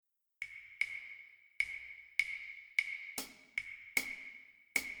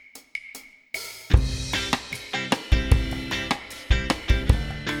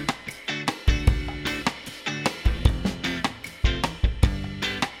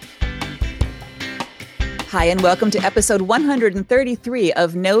Hi, and welcome to episode 133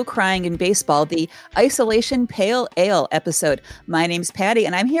 of No Crying in Baseball, the Isolation Pale Ale episode. My name's Patty,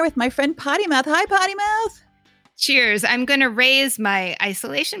 and I'm here with my friend Potty Mouth. Hi, Potty Mouth. Cheers. I'm going to raise my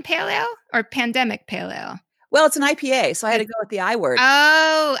Isolation Pale Ale or Pandemic Pale Ale. Well, it's an IPA, so I had to go with the I word.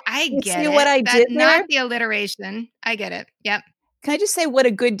 Oh, I get it. See what I did there? Not the alliteration. I get it. Yep. Can I just say what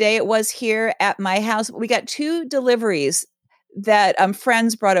a good day it was here at my house? We got two deliveries that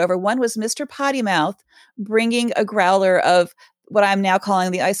friends brought over. One was Mr. Potty Mouth bringing a growler of what I'm now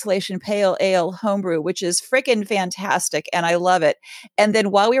calling the Isolation Pale Ale homebrew, which is freaking fantastic, and I love it. And then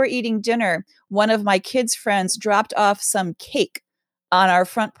while we were eating dinner, one of my kids' friends dropped off some cake on our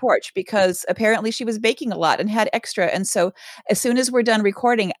front porch because apparently she was baking a lot and had extra. And so as soon as we're done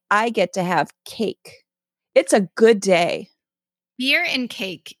recording, I get to have cake. It's a good day. Beer and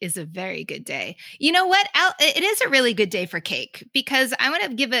cake is a very good day. You know what? It is a really good day for cake because I want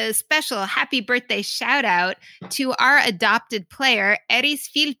to give a special happy birthday shout out to our adopted player, Eris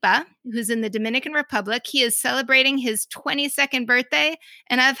Filpa, who's in the Dominican Republic. He is celebrating his 22nd birthday,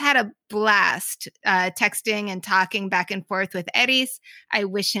 and I've had a blast texting and talking back and forth with Eris. I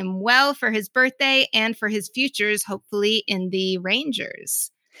wish him well for his birthday and for his futures, hopefully in the Rangers.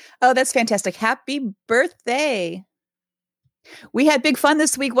 Oh, that's fantastic. Happy birthday. We had big fun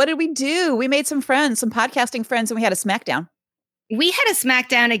this week. What did we do? We made some friends, some podcasting friends, and we had a smackdown. We had a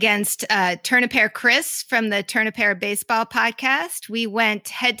smackdown against Turnapair Chris from the Turnapair Baseball podcast. We went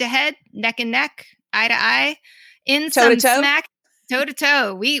head to head, neck and neck, eye to eye, in toe to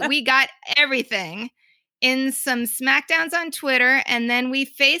toe. We got everything in some smackdowns on Twitter, and then we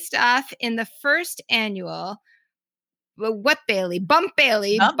faced off in the first annual Bump Bailey.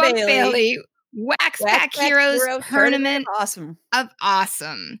 Wax Pack Heroes Tournament of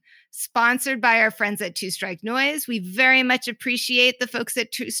Awesome, sponsored by our friends at Two Strike Noise. We very much appreciate the folks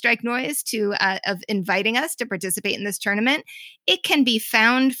at Two Strike Noise of inviting us to participate in this tournament. It can be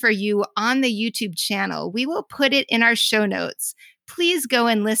found for you on the YouTube channel. We will put it in our show notes. Please go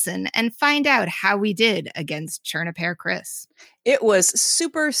and listen and find out how we did against Turnapair Chris. It was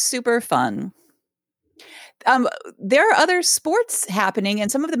super, super fun. There are other sports happening,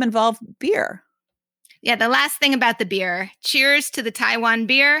 and some of them involve beer. Yeah, the last thing about the beer. Cheers to the Taiwan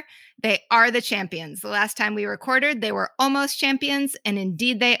beer. They are the champions. The last time we recorded, they were almost champions, and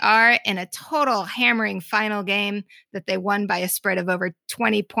indeed they are, in a total hammering final game that they won by a spread of over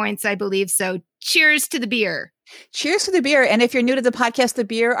 20 points, I believe. So cheers to the beer. Cheers to the beer. And if you're new to the podcast, the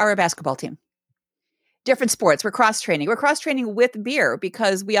beer are a basketball team. Different sports. We're cross-training. We're cross-training with beer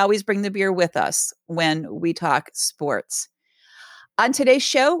because we always bring the beer with us when we talk sports. On today's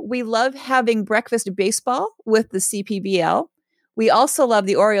show, we love having breakfast baseball with the CPBL. We also love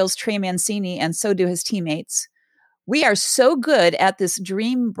the Orioles' Trey Mancini, and so do his teammates. We are so good at this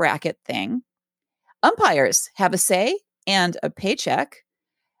dream bracket thing. Umpires have a say and a paycheck.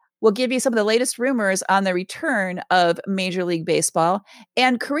 We'll give you some of the latest rumors on the return of Major League Baseball.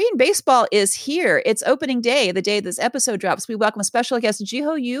 And Korean baseball is here. It's opening day, the day this episode drops. We welcome special guest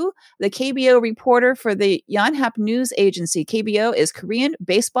Jiho Yu, the KBO reporter for the Yonhap News Agency. KBO is Korean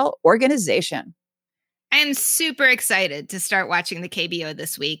Baseball Organization. I am super excited to start watching the KBO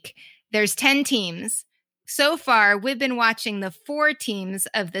this week. There's 10 teams. So far, we've been watching the 4 teams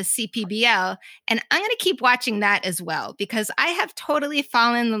of the CPBL, and I'm going to keep watching that as well because I have totally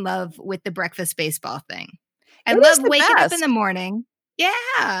fallen in love with the breakfast baseball thing. I love waking up in the morning. Yeah.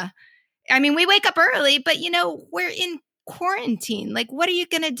 I mean, we wake up early, but, we're in quarantine. Like, what are you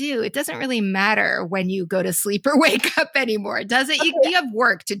going to do? It doesn't really matter when you go to sleep or wake up anymore, does it? You have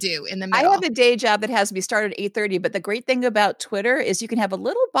work to do in the middle. I have a day job that has to be started at 8:30, but the great thing about Twitter is you can have a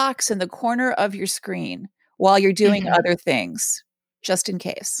little box in the corner of your screen while you're doing other things, just in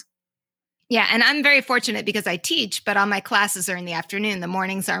case. Yeah, and I'm very fortunate because I teach, but all my classes are in the afternoon. The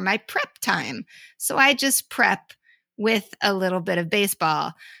mornings are my prep time. So I just prep with a little bit of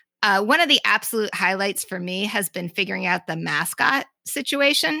baseball. One of the absolute highlights for me has been figuring out the mascot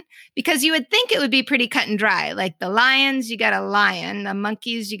situation, because you would think it would be pretty cut and dry. Like the Lions, you got a lion. The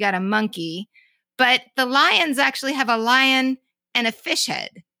Monkeys, you got a monkey. But the Lions actually have a lion and a fish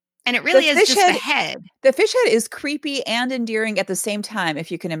head. And it really is just the head. The fish head is creepy and endearing at the same time, if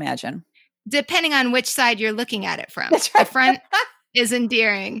you can imagine. Depending on which side you're looking at it from. That's right. The front is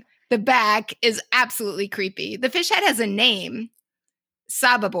endearing. The back is absolutely creepy. The fish head has a name,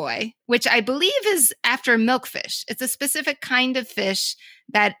 Saba Boy, which I believe is after milkfish. It's a specific kind of fish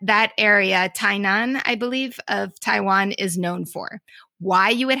that area, Tainan, I believe, of Taiwan is known for. Why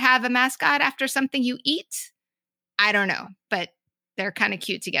you would have a mascot after something you eat, I don't know. But they're kind of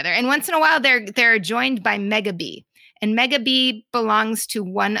cute together. And once in a while, they're joined by Mega Bee. And Mega B belongs to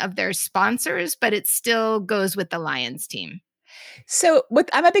one of their sponsors, but it still goes with the Lions team. So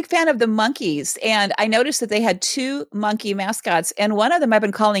I'm a big fan of the monkeys, and I noticed that they had 2 monkey mascots, and one of them I've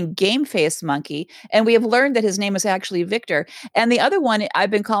been calling Game Face Monkey, and we have learned that his name is actually Victor. And the other one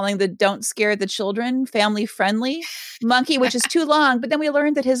I've been calling the Don't Scare the Children Family Friendly Monkey, which is too long, but then we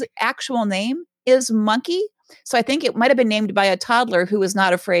learned that his actual name is Monkey. So I think it might have been named by a toddler who was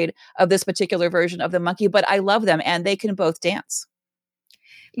not afraid of this particular version of the monkey, but I love them, and they can both dance.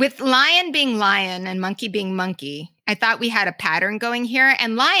 With lion being lion and monkey being monkey, I thought we had a pattern going here.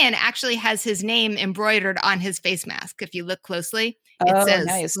 And lion actually has his name embroidered on his face mask. If you look closely, it says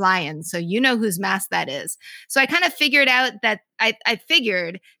nice. Lion. So you know whose mask that is. So I kind of figured out that I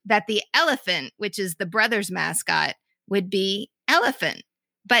figured that the elephant, which is the brother's mascot, would be elephant.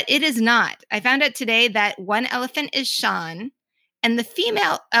 But it is not. I found out today that one elephant is Sean, and the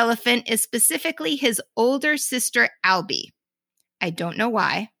female elephant is specifically his older sister, Albie. I don't know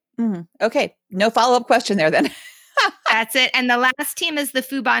why. Okay. No follow-up question there then. That's it. And the last team is the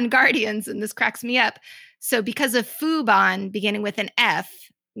Fubon Guardians, and this cracks me up. So because of Fubon beginning with an F,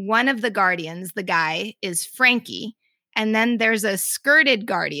 one of the Guardians, the guy, is Frankie. And then there's a skirted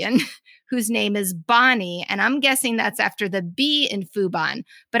Guardian whose name is Bonnie. And I'm guessing that's after the B in Fubon.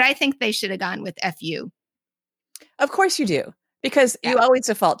 But I think they should have gone with FU. Of course you do. Because you always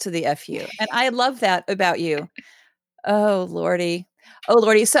default to the FU. And I love that about you. Oh, Lordy.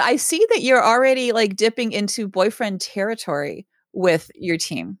 So I see that you're already like dipping into boyfriend territory with your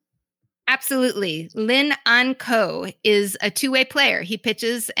team. Absolutely. Lin An-ko is a two-way player. He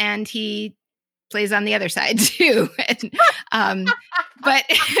pitches and he plays on the other side too. But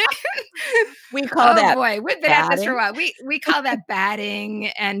we call that boy, we've been at this for a while. We call that batting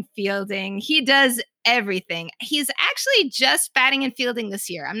and fielding. He does everything. He's actually just batting and fielding this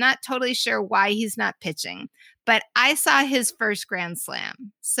year. I'm not totally sure why he's not pitching, but I saw his first Grand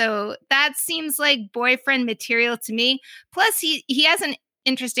Slam. So that seems like boyfriend material to me. Plus he has an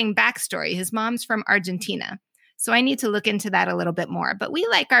interesting backstory. His mom's from Argentina. So I need to look into that a little bit more. But we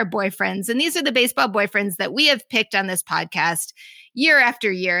like our boyfriends, and these are the baseball boyfriends that we have picked on this podcast year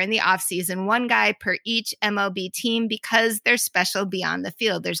after year in the offseason, one guy per each MLB team because they're special beyond the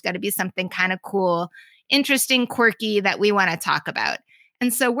field. There's got to be something kind of cool, interesting, quirky that we want to talk about.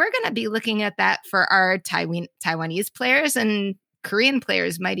 And so we're going to be looking at that for our Taiwanese players and Korean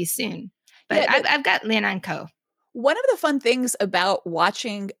players mighty soon. But yeah, I've got Lin An-ko. One of the fun things about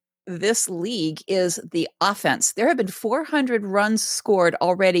watching this league is the offense. There have been 400 runs scored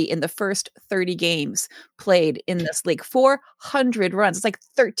already in the first 30 games played in this league. 400 runs. It's like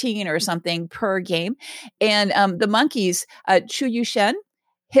 13 or something per game. And the Monkeys, Chu Yu-shen,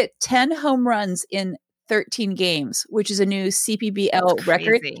 hit 10 home runs in 13 games, which is a new CPBL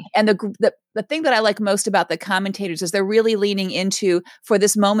record. And the thing that I like most about the commentators is they're really leaning into, for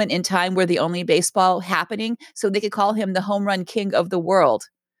this moment in time where the only baseball happening, so they could call him the home run king of the world,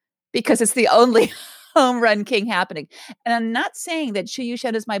 because it's the only home run king happening. And I'm not saying that Chu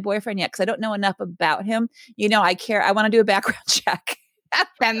Yu-shen is my boyfriend yet, because I don't know enough about him. You know, I want to do a background check.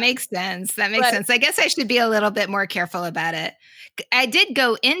 That makes sense. Sense. I guess I should be a little bit more careful about it. I did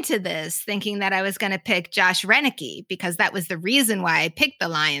go into this thinking that I was going to pick Josh Reneke, because that was the reason why I picked the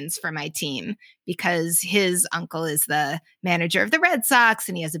Lions for my team, because his uncle is the manager of the Red Sox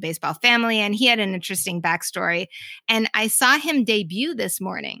and he has a baseball family and he had an interesting backstory. And I saw him debut this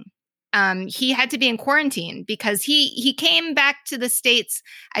morning. He had to be in quarantine because he came back to the States,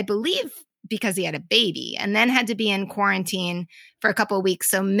 I believe, because he had a baby, and then had to be in quarantine for a couple of weeks.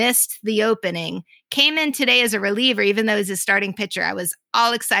 So missed the opening, came in today as a reliever, even though he's a starting pitcher. I was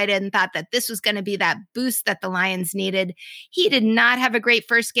all excited and thought that this was going to be that boost that the Lions needed. He did not have a great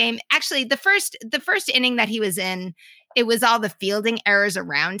first game. Actually, the first inning that he was in, it was all the fielding errors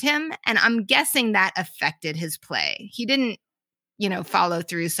around him. And I'm guessing that affected his play. He didn't, follow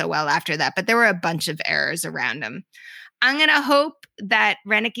through so well after that, but there were a bunch of errors around him. I'm going to hope that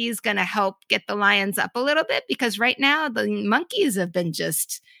Reneke is going to help get the Lions up a little bit, because right now the Monkeys have been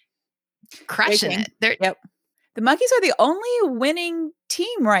just crushing it. The Monkeys are the only winning team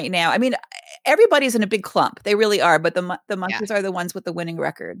right now. I mean, everybody's in a big clump. They really are. But the Monkeys are the ones with the winning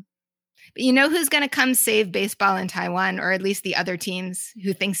record. But you know who's going to come save baseball in Taiwan, or at least the other teams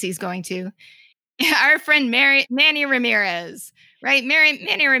who thinks he's going to? Our friend Manny Ramirez. Right?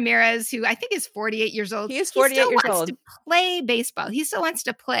 Manny Ramirez, who I think is 48 years old. He is 48 years old. He still wants to play baseball. He still wants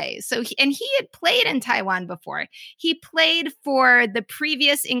to play. So, he had played in Taiwan before. He played for the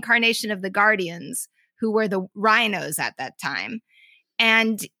previous incarnation of the Guardians, who were the Rhinos at that time.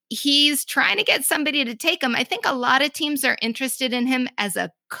 And he's trying to get somebody to take him. I think a lot of teams are interested in him as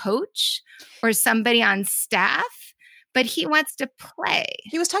a coach or somebody on staff. but he wants to play.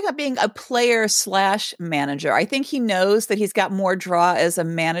 He was talking about being a player / manager. I think he knows that he's got more draw as a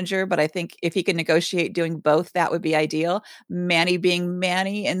manager, but I think if he could negotiate doing both, that would be ideal. Manny being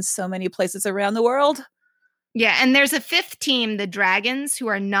Manny in so many places around the world. Yeah, and there's a fifth team, the Dragons, who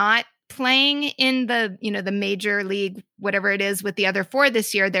are not playing in the, the major league, whatever it is, with the other four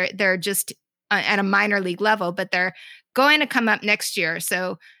this year. They're just at a minor league level, but they're going to come up next year.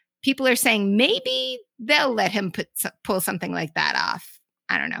 So people are saying maybe they'll let him pull something like that off.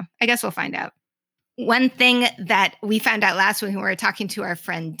 I don't know. I guess we'll find out. One thing that we found out last week when we were talking to our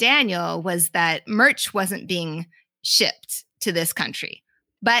friend Daniel was that merch wasn't being shipped to this country,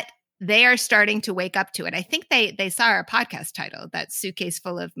 but they are starting to wake up to it. I think they saw our podcast title, that suitcase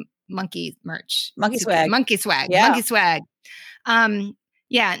full of monkey merch. Monkey swag. Monkey swag. Yeah. Monkey swag.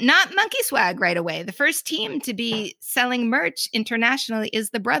 Yeah, not monkey swag right away. The first team to be selling merch internationally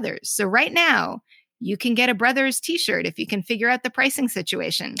is the Brothers. So right now, you can get a Brothers t-shirt if you can figure out the pricing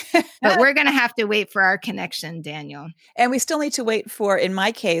situation. But we're going to have to wait for our connection, Daniel. And we still need to wait for, in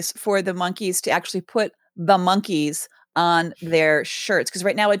my case, for the Monkees to actually put the Monkees on their shirts. Because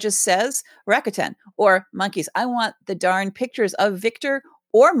right now it just says Rakuten or Monkees. I want the darn pictures of Victor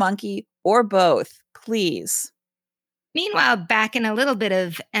or Monkey or both, please. Meanwhile, back in a little bit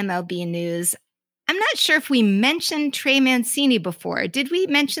of MLB news, I'm not sure if we mentioned Trey Mancini before. Did we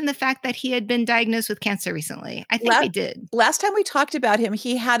mention the fact that he had been diagnosed with cancer recently? I think we did. Last time we talked about him,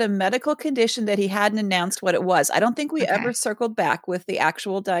 he had a medical condition that he hadn't announced what it was. I don't think we ever circled back with the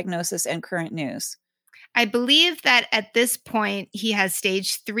actual diagnosis and current news. I believe that at this point, he has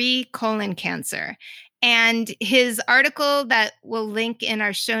stage 3 colon cancer. And his article that we'll link in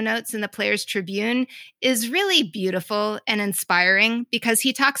our show notes in the Players Tribune is really beautiful and inspiring because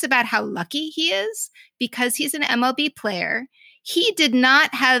he talks about how lucky he is because he's an MLB player. He did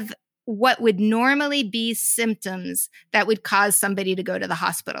not have what would normally be symptoms that would cause somebody to go to the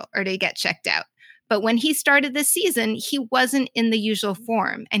hospital or to get checked out. But when he started the season, he wasn't in the usual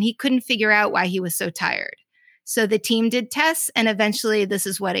form and he couldn't figure out why he was so tired. So the team did tests and eventually this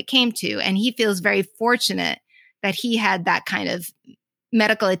is what it came to. And he feels very fortunate that he had that kind of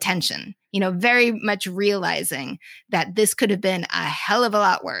medical attention, very much realizing that this could have been a hell of a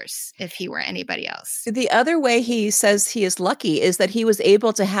lot worse if he were anybody else. The other way he says he is lucky is that he was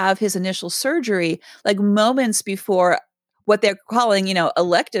able to have his initial surgery like moments before what they're calling,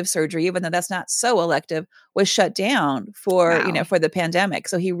 elective surgery, even though that's not so elective, was shut down for, for the pandemic.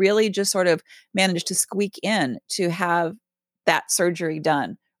 So he really just sort of managed to squeak in to have that surgery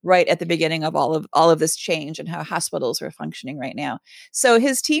done right at the beginning of all of this change and how hospitals are functioning right now. So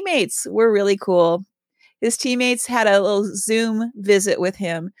his teammates were really cool. His teammates had a little Zoom visit with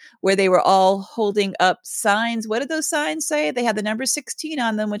him where they were all holding up signs. What did those signs say? They had the number 16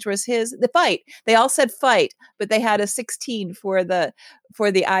 on them, which was the fight. They all said fight, but they had a 16 for the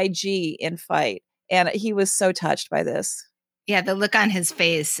IG in fight. And he was so touched by this. Yeah, the look on his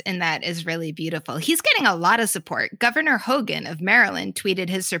face in that is really beautiful. He's getting a lot of support. Governor Hogan of Maryland tweeted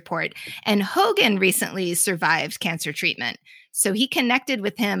his support, and Hogan recently survived cancer treatment. So he connected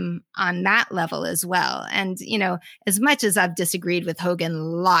with him on that level as well. And, as much as I've disagreed with Hogan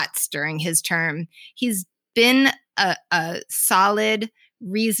lots during his term, he's been a solid,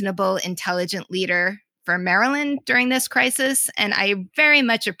 reasonable, intelligent leader for Maryland during this crisis. And I very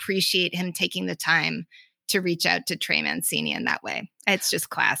much appreciate him taking the time to reach out to Trey Mancini in that way. It's just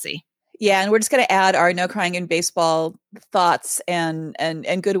classy. Yeah, and we're just going to add our No Crying in Baseball thoughts and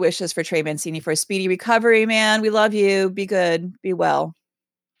good wishes for Trey Mancini for a speedy recovery, man. We love you. Be good. Be well.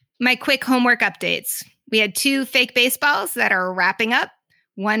 My quick homework updates. We had 2 fake baseballs that are wrapping up.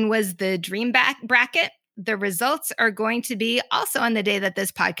 One was the Dream Bracket. The results are going to be also on the day that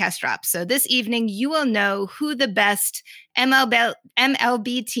this podcast drops. So this evening, you will know who the best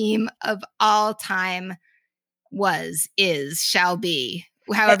MLB team of all time shall be.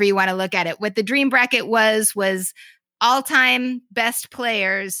 However you want to look at it. What the Dream Bracket was all-time best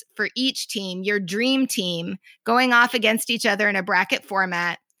players for each team, your dream team, going off against each other in a bracket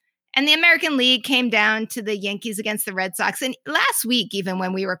format. And the American League came down to the Yankees against the Red Sox. And last week, even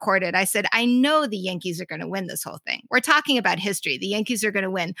when we recorded, I said, I know the Yankees are going to win this whole thing. We're talking about history. The Yankees are going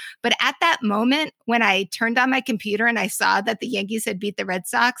to win. But at that moment, when I turned on my computer and I saw that the Yankees had beat the Red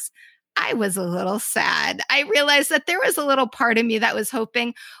Sox, I was a little sad. I realized that there was a little part of me that was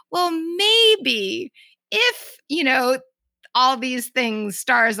hoping, well, maybe if, all these things,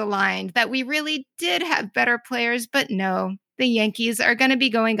 stars aligned, that we really did have better players. But no, the Yankees are going to be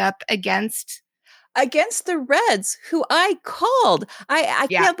going up against against the Reds, who I called. I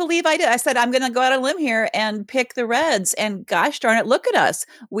can't believe I did. I said, I'm going to go out on a limb here and pick the Reds. And gosh darn it, look at us.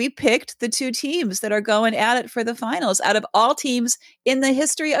 We picked the two teams that are going at it for the finals out of all teams in the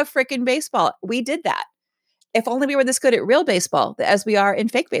history of frickin' baseball. We did that. If only we were this good at real baseball as we are in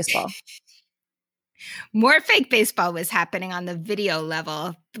fake baseball. More fake baseball was happening on the video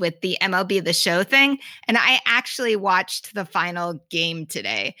level with the MLB The Show thing. And I actually watched the final game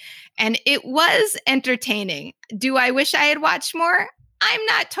today, and it was entertaining. Do I wish I had watched more? I'm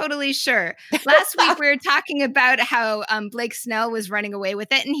not totally sure. Last week, we were talking about how Blake Snell was running away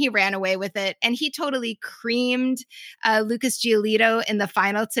with it, and he ran away with it. And he totally creamed Lucas Giolito in the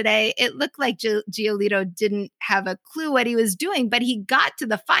final today. It looked like Giolito didn't have a clue what he was doing, but he got to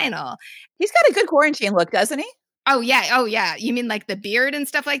the final. He's got a good quarantine look, doesn't he? Oh, yeah. You mean like the beard and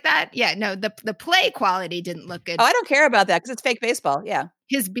stuff like that? Yeah, no, the play quality didn't look good. Oh, I don't care about that because it's fake baseball. Yeah.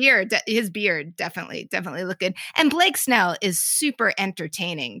 His beard definitely looked good. And Blake Snell is super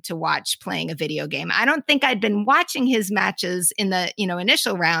entertaining to watch playing a video game. I don't think I'd been watching his matches in the,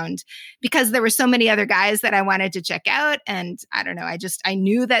 initial round because there were so many other guys that I wanted to check out. And I don't know, I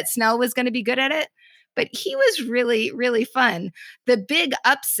knew that Snell was going to be good at it. But he was really, really fun. The big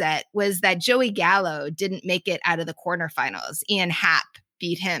upset was that Joey Gallo didn't make it out of the quarterfinals. Ian Happ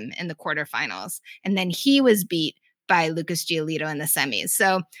beat him in the quarterfinals. And then he was beat by Lucas Giolito in the semis.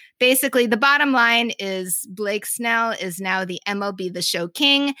 So basically, the bottom line is Blake Snell is now the MLB The Show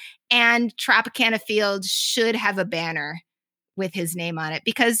king, and Tropicana Field should have a banner with his name on it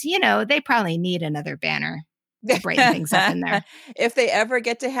because, they probably need another banner. Brighten things up in there. If they ever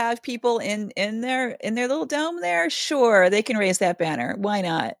get to have people in their little dome there, sure, they can raise that banner. Why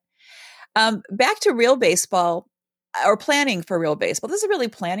not? Back to real baseball or planning for real baseball. This is really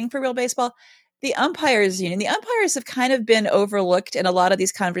planning for real baseball. The umpires union. The umpires have kind of been overlooked in a lot of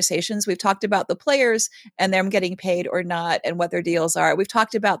these conversations. We've talked about the players and them getting paid or not and what their deals are. We've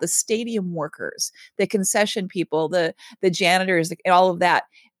talked about the stadium workers, the concession people, the janitors, all of that.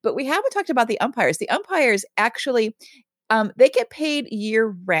 But we haven't talked about the umpires. The umpires actually, they get paid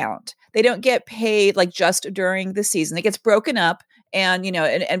year round. They don't get paid like just during the season. It gets broken up and,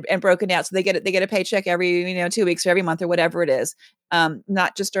 and broken out. So they get a paycheck every, 2 weeks or every month or whatever it is.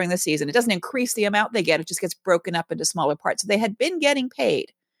 Not just during the season. It doesn't increase the amount they get. It just gets broken up into smaller parts. So they had been getting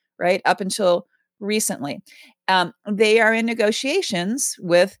paid, right, up until recently. They are in negotiations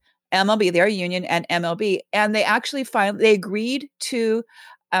with MLB, their union, and MLB. And they actually they agreed to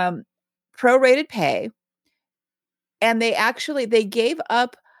prorated pay, and they gave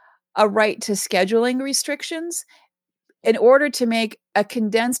up a right to scheduling restrictions in order to make a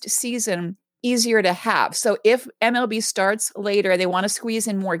condensed season easier to have. So if MLB starts later, they want to squeeze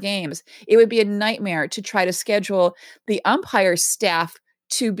in more games, it would be a nightmare to try to schedule the umpire staff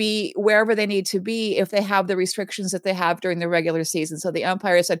to be wherever they need to be if they have the restrictions that they have during the regular season. So the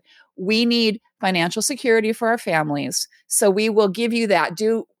umpire said, we need financial security for our families. So we will give you that.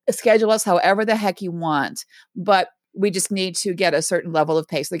 Schedule us however the heck you want. But we just need to get a certain level of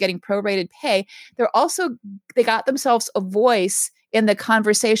pay. So they're getting prorated pay. They got themselves a voice in the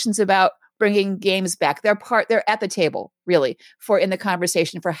conversations about bringing games back. They're at the table really in the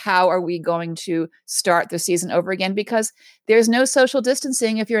conversation for how are we going to start the season over again, because there's no social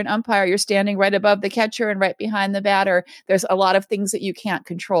distancing. If you're an umpire, you're standing right above the catcher and right behind the batter. There's a lot of things that you can't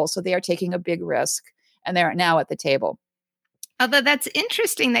control. So they are taking a big risk, and they're now at the table. Although that's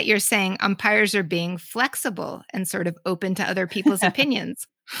interesting that you're saying umpires are being flexible and sort of open to other people's opinions.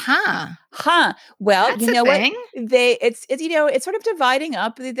 Well, that's you know what? It's sort of dividing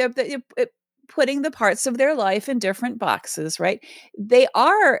up, putting the parts of their life in different boxes, right? They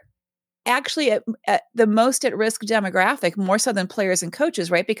are actually at the most at risk demographic, more so than players and coaches,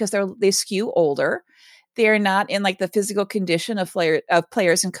 right? Because they skew older. They're not in like the physical condition of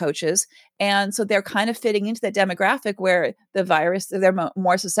players and coaches. And so they're kind of fitting into that demographic where the virus, they're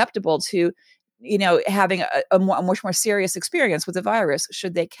more susceptible to, having a much more serious experience with the virus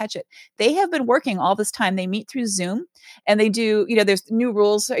should they catch it. They have been working all this time. They meet through Zoom, and they do, there's new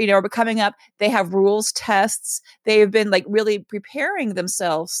rules, are coming up. They have rules tests. They have been like really preparing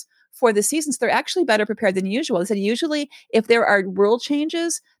themselves for the season. So they're actually better prepared than usual. They said usually if there are rule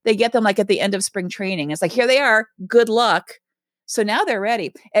changes, they get them like at the end of spring training. It's like, here they are, good luck. So now they're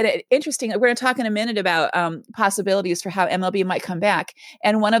ready. And interesting, we're going to talk in a minute about possibilities for how MLB might come back.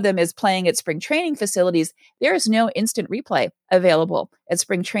 And one of them is playing at spring training facilities. There is no instant replay available at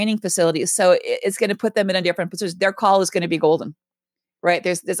spring training facilities. So it's going to put them in a different position. Their call is going to be golden, right?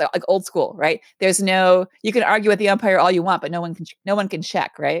 There's like old school, right? You can argue with the umpire all you want, but no one can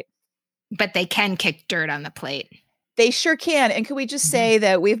check, right? But they can kick dirt on the plate. They sure can. And could we just say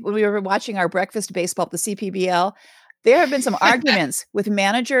that when we were watching our breakfast baseball at the CPBL, there have been some arguments with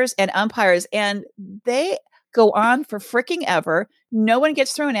managers and umpires, and they go on for freaking ever. No one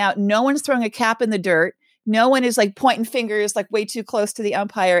gets thrown out. No one's throwing a cap in the dirt. No one is like pointing fingers like way too close to the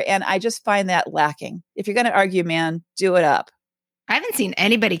umpire. And I just find that lacking. If you're going to argue, man, do it up. I haven't seen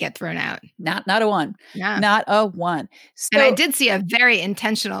anybody get thrown out. Not a one. Yeah. Not a one. So, and I did see a very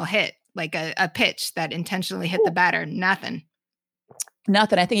intentional hit, like a pitch that intentionally hit the batter. Nothing. I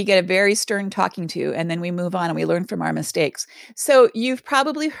think you get a very stern talking to, and then we move on and we learn from our mistakes. So you've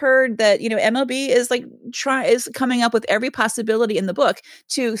probably heard that, MLB is coming up with every possibility in the book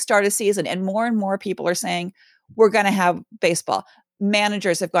to start a season. And more people are saying, we're going to have baseball.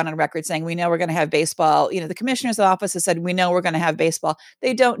 Managers have gone on record saying, we know we're going to have baseball. The commissioner's office has said, we know we're going to have baseball.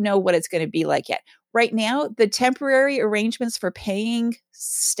 They don't know what it's going to be like yet. Right now, the temporary arrangements for paying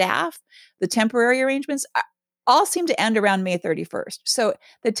staff, all seem to end around May 31st. So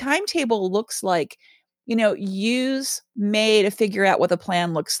the timetable looks like, use May to figure out what the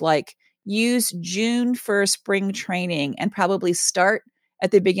plan looks like. Use June for spring training and probably start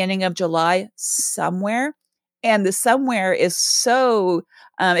at the beginning of July somewhere. And the somewhere is so,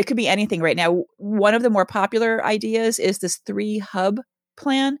 it could be anything right now. One of the more popular ideas is this 3-hub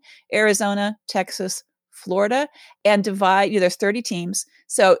plan: Arizona, Texas, Florida, and divide, there's 30 teams.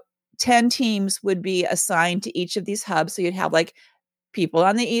 So 10 teams would be assigned to each of these hubs. So you'd have like people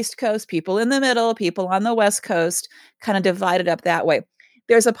on the East Coast, people in the middle, people on the West Coast, kind of divided up that way.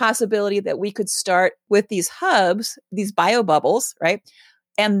 There's a possibility that we could start with these hubs, these bio bubbles, right?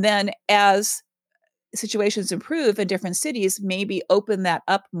 And then as situations improve in different cities, maybe open that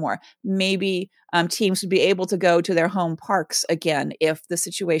up more. Maybe teams would be able to go to their home parks again if the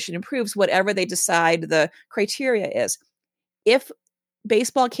situation improves, whatever they decide the criteria is. If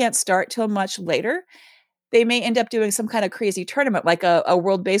baseball can't start till much later, they may end up doing some kind of crazy tournament, like a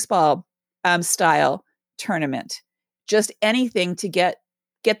World Baseball style tournament. Just anything to get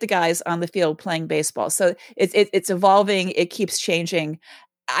the guys on the field playing baseball. So it's evolving. It keeps changing.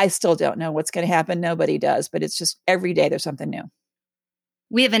 I still don't know what's going to happen. Nobody does, but it's just every day there's something new.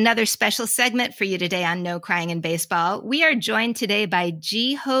 We have another special segment for you today on No Crying in Baseball. We are joined today by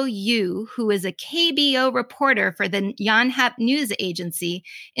Ji-Ho Yoo, who is a KBO reporter for the Yonhap News Agency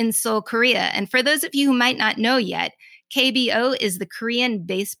in Seoul, Korea. And for those of you who might not know yet, KBO is the Korean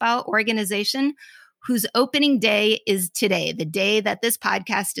baseball organization whose opening day is today, the day that this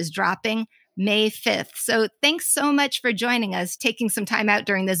podcast is dropping, May 5th. So thanks so much for joining us, taking some time out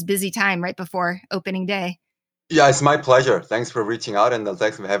during this busy time right before opening day. Yeah, it's my pleasure. Thanks for reaching out, and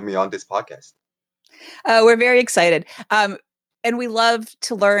thanks for having me on this podcast. We're very excited. And we love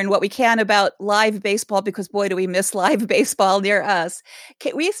to learn what we can about live baseball, because boy, do we miss live baseball near us.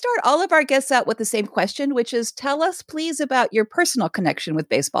 Can we start all of our guests out with the same question, which is, tell us please about your personal connection with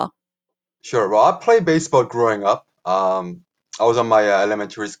baseball. Sure. Well, I played baseball growing up. I was on my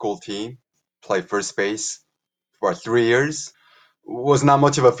elementary school team, played first base for 3 years. Was not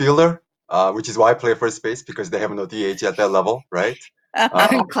much of a fielder. Which is why I play first base, because they have no DH at that level, right?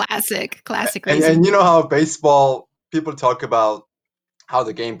 Classic and you know how baseball, people talk about how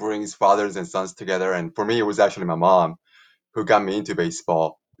the game brings fathers and sons together. And for me, it was actually my mom who got me into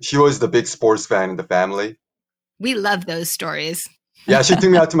baseball. She was the big sports fan in the family. We love those stories. Yeah, she took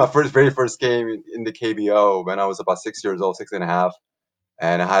me out to my very first game in the KBO when I was about 6 years old, 6.5.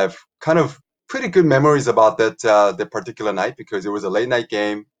 And I have kind of pretty good memories about that particular night, because it was a late night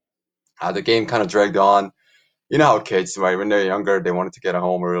game. The game kind of dragged on. You know how kids, right, when they're younger, they wanted to get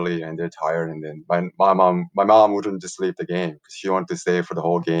home early and they're tired. And then my mom wouldn't just leave the game because she wanted to stay for the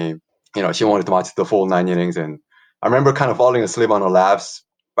whole game. She wanted to watch the full 9 innings. And I remember kind of falling asleep on her laps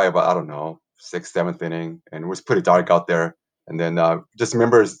by about, I don't know, 6th, 7th inning. And it was pretty dark out there. And then just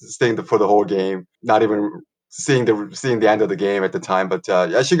remember staying for the whole game, not even seeing the end of the game at the time. But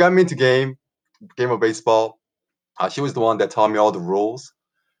yeah, she got me into game of baseball. She was the one that taught me all the rules.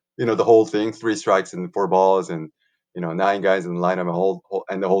 The whole thing, 3 strikes and 4 balls, and 9 guys in the lineup,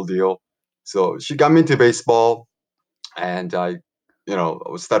 and the whole deal. So she got me into baseball, and I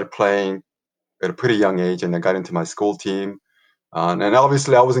started playing at a pretty young age, and I got into my school team. And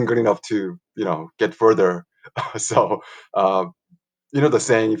obviously, I wasn't good enough to get further. So the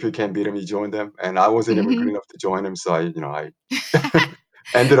saying, if you can't beat them, you join them. And I wasn't even good enough to join them, so I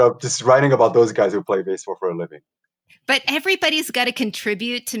ended up just writing about those guys who play baseball for a living. But everybody's got to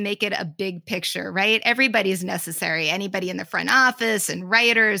contribute to make it a big picture, right? Everybody's necessary. Anybody in the front office and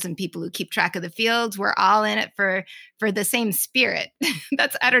writers and people who keep track of the fields, we're all in it for the same spirit.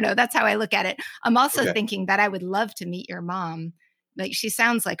 I don't know. That's how I look at it. I'm also thinking that I would love to meet your mom. Like, she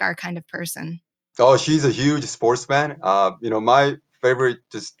sounds like our kind of person. Oh, she's a huge sports fan. My favorite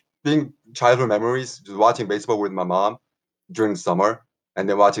just being childhood memories, just watching baseball with my mom during summer, and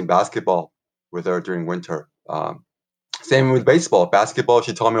then watching basketball with her during winter. Same with baseball. Basketball,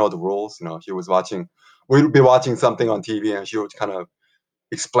 she taught me all the rules. She was watching. We'd be watching something on TV, and she would kind of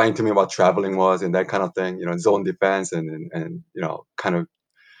explain to me what traveling was and that kind of thing. Zone defense, and kind of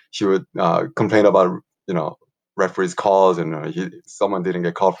she would complain about referees calls, and someone didn't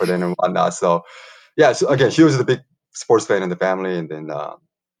get called for them and whatnot. So yeah, so again, she was a big sports fan in the family, and then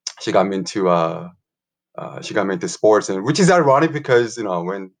she got me into sports, and which is ironic because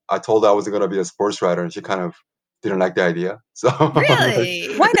when I told her I wasn't going to be a sports writer, and she kind of didn't like the idea. So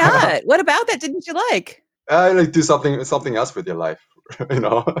really, why not? What about that didn't you like? Like do something else with your life,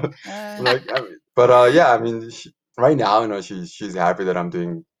 But yeah, I mean, right now, she's happy that I'm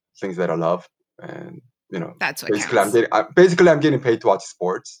doing things that I love, and that's what basically counts. I'm getting paid to watch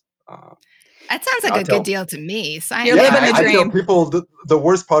sports. That sounds like a good deal to me. You're living the dream. I tell people the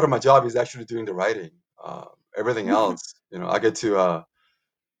worst part of my job is actually doing the writing. Everything else, I get to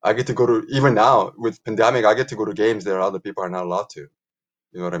go to, even now with pandemic, I get to go to games that other people are not allowed to.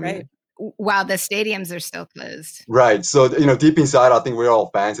 You know what I mean? Right. While the stadiums are still closed. Right. So deep inside, I think we're all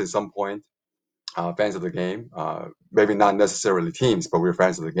fans at some point, fans of the game. Maybe not necessarily teams, but we're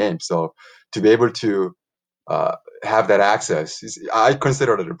fans of the game. So to be able to have that access, I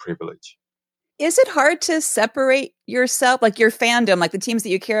consider it a privilege. Is it hard to separate yourself, like your fandom, like the teams that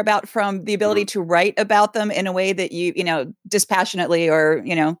you care about, from the ability to write about them in a way that you dispassionately or,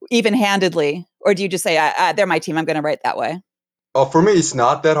 even-handedly? Or do you just say, they're my team, I'm going to write that way? Oh, for me, it's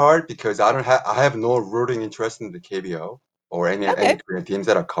not that hard because I have no rooting interest in the KBO or any Korean teams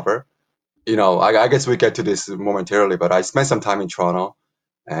that I cover. I guess we get to this momentarily, but I spent some time in Toronto,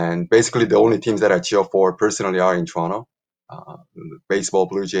 and basically the only teams that I cheer for personally are in Toronto. Baseball,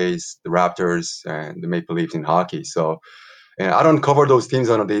 Blue Jays, the Raptors, and the Maple Leafs in hockey. So, and I don't cover those teams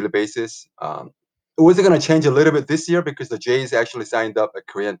on a daily basis. It was going to change a little bit this year because the Jays actually signed up a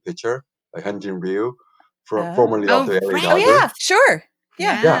Korean pitcher, Hyunjin Ryu, formerly of the LA Dodgers. Oh yeah, sure,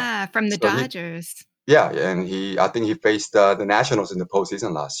 yeah, from the Dodgers. And I think he faced the Nationals in the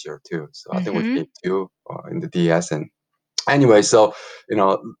postseason last year too. So I think it was Game 2 in the DS. And anyway, so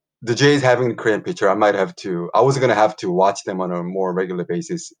the Jays having a Korean pitcher, I was going to have to watch them on a more regular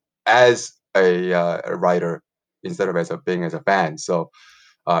basis as a writer instead of being as a fan. So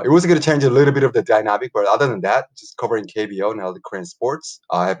it was going to change a little bit of the dynamic, but other than that, just covering KBO and all the Korean sports,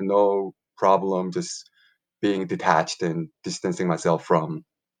 I have no problem just being detached and distancing myself from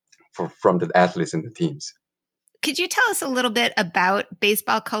the athletes and the teams. Could you tell us a little bit about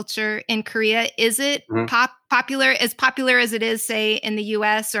baseball culture in Korea? Is it popular as it is, say, in the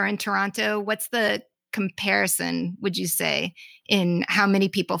US or in Toronto? What's the comparison, would you say, in how many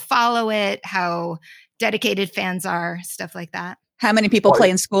people follow it, how dedicated fans are, stuff like that? How many people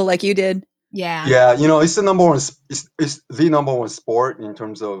play in school like you did? Yeah. Yeah, it's the number one. It's the number one sport in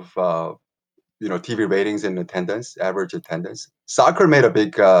terms of TV ratings and attendance, average attendance. Soccer made a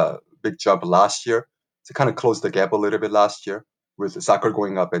big jump last year. To kind of close the gap a little bit last year, with soccer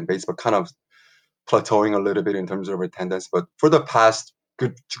going up and baseball kind of plateauing a little bit in terms of attendance. But for the past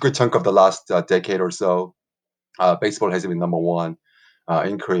good chunk of the last decade or so, baseball has been number one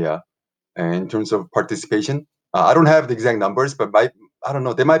in Korea. And in terms of participation, I don't have the exact numbers, but I don't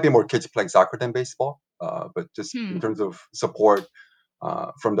know. There might be more kids playing soccer than baseball. But just in terms of support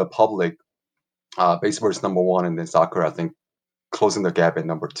from the public, baseball is number one, and then soccer, I think, closing the gap at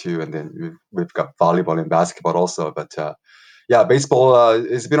number 2, and then we've got volleyball and basketball also. But baseball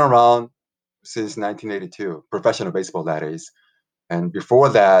has been around since 1982, professional baseball, that is. And before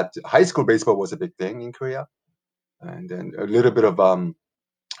that, high school baseball was a big thing in Korea, and then a little bit of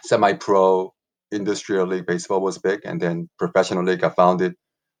semi-pro industrial league baseball was big, and then professional league got founded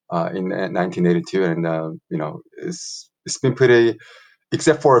in 1982, and it's been pretty,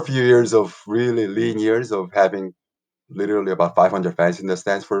 except for a few years of really lean years of having literally about 500 fans in the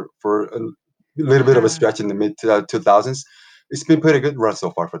stands for a little bit of a stretch in the mid 2000s. It's been pretty good run so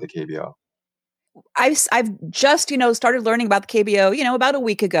far for the KBO. I've just started learning about the KBO about a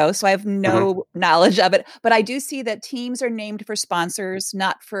week ago, so I have no knowledge of it. But I do see that teams are named for sponsors,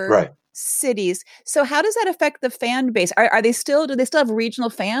 not for cities. So how does that affect the fan base? Do they still have regional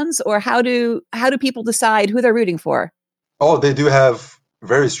fans, or how do people decide who they're rooting for? Oh, they do have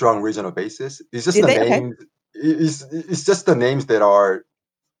very strong regional bases. It's just names. Okay. It's just the names that are,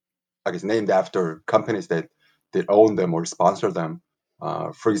 I guess, named after companies that own them or sponsor them.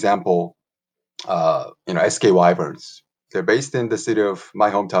 For example, SK Wyverns. They're based in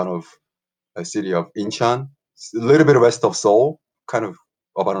my hometown of city of Incheon. It's a little bit west of Seoul, kind of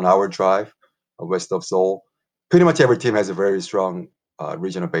about an hour drive west of Seoul. Pretty much every team has a very strong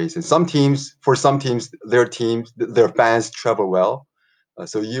regional base. And for some teams, their fans travel well.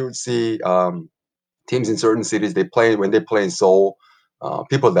 So you would see teams in certain cities, when they play in Seoul,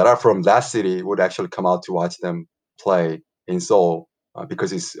 people that are from that city would actually come out to watch them play in Seoul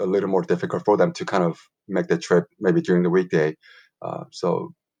because it's a little more difficult for them to kind of make the trip maybe during the weekday.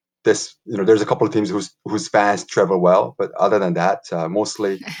 So there's a couple of teams whose fans travel well, but other than that,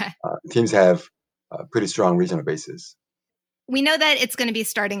 mostly teams have pretty strong regional bases. We know that it's going to be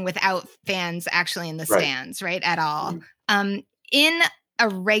starting without fans actually in the stands, right? At all. Mm-hmm. In a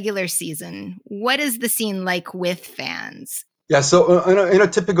regular season, what is the scene like with fans? Yeah, so in a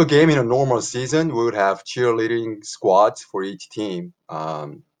typical game, in a normal season, we would have cheerleading squads for each team.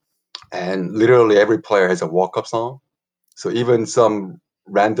 And literally every player has a walk-up song. So even some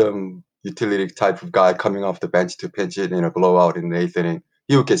random utility type of guy coming off the bench to pinch it in a blowout in the 8th inning,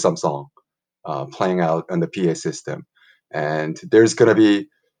 he would get some song playing out on the PA system. And there's going to be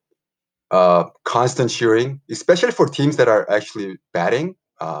constant cheering, especially for teams that are actually batting.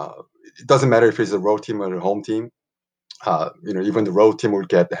 It doesn't matter if it's a road team or a home team. Even the road team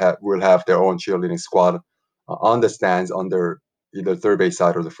will have their own cheerleading squad on the stands on their either third base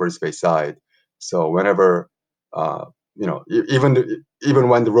side or the first base side. So whenever even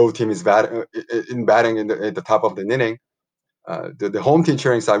when the road team is batting at the top of the inning, the home team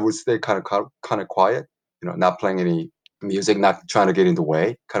cheering side would stay kind of quiet, not playing any music, not trying to get in the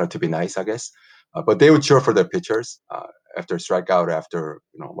way, kind of to be nice, I guess. But they would cheer for their pitchers after strikeout, after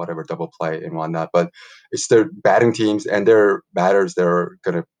whatever double play and whatnot. But it's their batting teams and their batters that are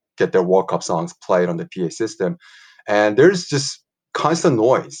gonna get their walk-up songs played on the PA system, and there's just constant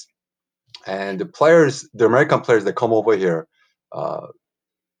noise. And the American players that come over here,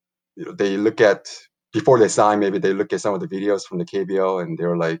 they look at before they sign. Maybe they look at some of the videos from the KBO, and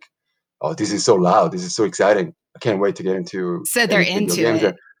they're like, "Oh, this is so loud! This is so exciting! I can't wait to get into." So they're into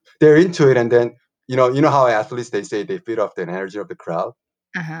it. They're into it, and then you know how athletes, they say they feed off the energy of the crowd.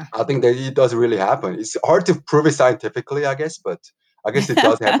 Uh-huh. I think that it does really happen. It's hard to prove it scientifically, I guess, but I guess it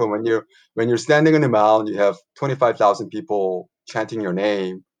does happen when you're standing on the mound. You have 25,000 people chanting your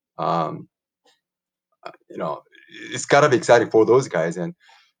name. It's got to be exciting for those guys. And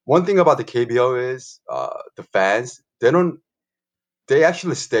one thing about the KBO is the fans. They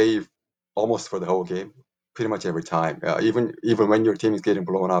actually stay almost for the whole game, pretty much every time. Even when your team is getting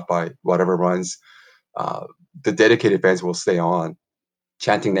blown up by whatever runs, the dedicated fans will stay on,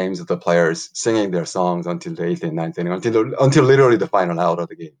 chanting names of the players, singing their songs until the 8th and 9th inning, until literally the final out of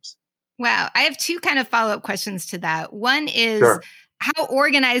the games. Wow. I have two kind of follow-up questions to that. One is, sure. How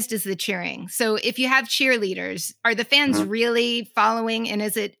organized is the cheering? So if you have cheerleaders, are the fans Mm-hmm. really following? And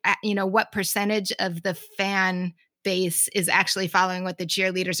is it, what percentage of the fan base is actually following what the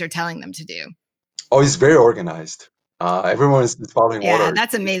cheerleaders are telling them to do? Oh, it's very organized. Everyone is following orders. Yeah,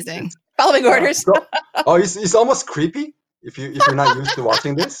 that's amazing. Following orders. It's almost creepy if you're not used to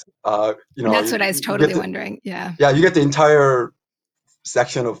watching this. That's what I was totally wondering. Yeah. Yeah, you get the entire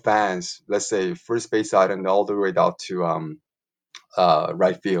section of fans. Let's say first base side and all the way down to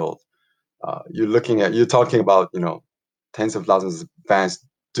right field. You're talking about tens of thousands of fans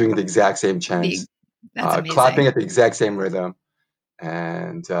doing the exact same chants, clapping at the exact same rhythm.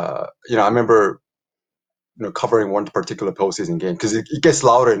 And I remember covering one particular postseason game because it gets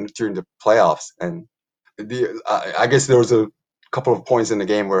louder during the playoffs. And I guess there was a couple of points in the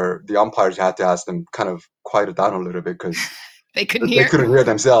game where the umpires had to ask them kind of quiet it down a little bit because they couldn't hear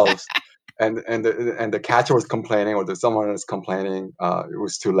themselves. And the catcher was complaining, or someone was complaining. It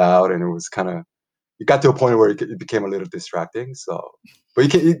was too loud, and it got to a point where it became a little distracting. So,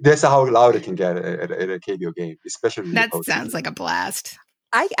 but that's how loud it can get at a KBO game, especially. That sounds like a blast.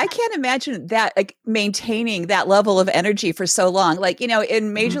 I can't imagine that, like, maintaining that level of energy for so long. Like,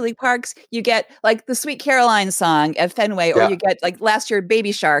 in Major League Parks, you get like the Sweet Caroline song at Fenway, or you get like last year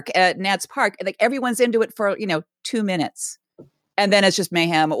Baby Shark at Nats Park. Like everyone's into it for 2 minutes. And then it's just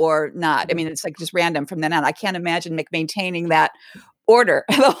mayhem or not. I mean, it's like just random from then on. I can't imagine maintaining that order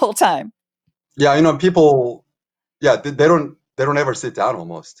the whole time. Yeah, people. Yeah, they don't ever sit down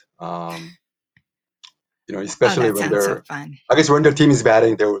almost. Especially when they're. So fun. I guess when their team is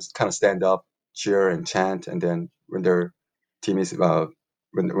batting, they would kind of stand up, cheer, and chant. And then when their team is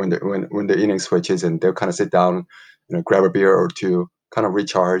when the inning switches, and they'll kind of sit down, grab a beer or two, kind of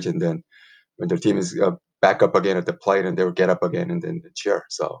recharge, and then when their team is back up again at the plate, and they would get up again and then cheer.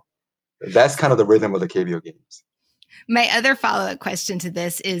 So that's kind of the rhythm of the KBO games. My other follow-up question to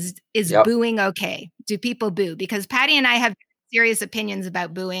this is booing okay? Do people boo? Because Patty and I have serious opinions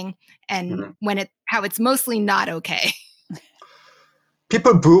about booing and how it's mostly not okay.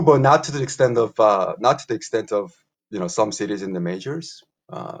 people boo, but not to the extent of some cities in the majors.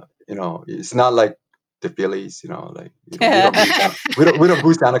 It's not like the Phillies. Like we don't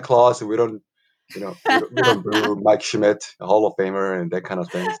boo Santa Claus, and we don't boo Mike Schmidt, a Hall of Famer, and that kind of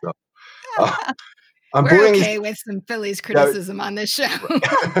thing. So we're okay with some Phillies criticism on this show.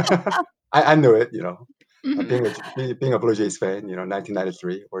 I knew it. Being a Blue Jays fan,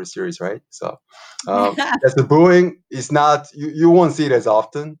 1993 World Series, right? So as the booing is not, you won't see it as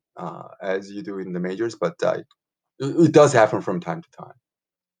often as you do in the majors, but it does happen from time to time.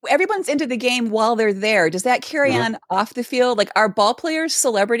 Everyone's into the game while they're there. Does that carry on off the field? Like, are ball players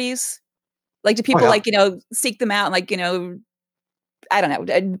celebrities? Like, do people seek them out? Like, I don't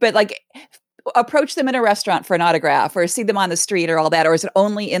know, but like approach them in a restaurant for an autograph or see them on the street or all that? Or is it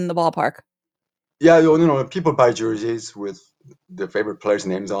only in the ballpark? Yeah, people buy jerseys with their favorite players'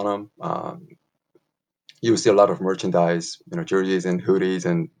 names on them. You see a lot of merchandise, jerseys and hoodies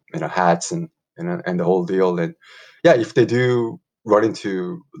and hats and the whole deal. And yeah, if they do run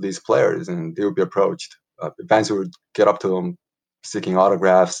into these players, and they will be approached, fans would get up to them seeking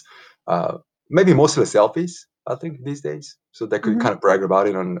autographs, maybe mostly selfies, I think, these days, so they could kind of brag about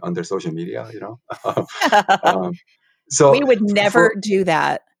it on their social media. So we would never do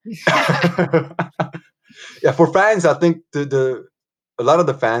that. Yeah, for fans, I think a lot of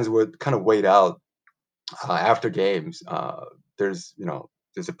the fans would kind of wait out after games. There's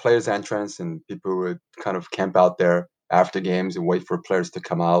a players' entrance, and people would kind of camp out there after games and wait for players to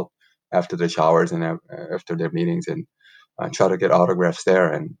come out after the showers and after their meetings, and try to get autographs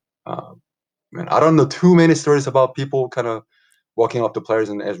there. And I don't know too many stories about people kind of walking up to players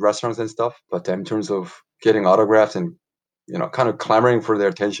at restaurants and stuff, but in terms of getting autographs and kind of clamoring for their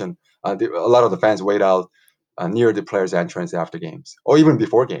attention, a lot of the fans wait out near the players' entrance after games, or even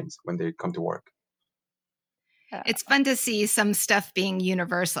before games when they come to work. It's fun to see some stuff being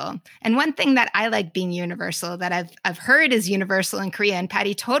universal. And one thing that I like being universal, that I've heard is universal in Korea, and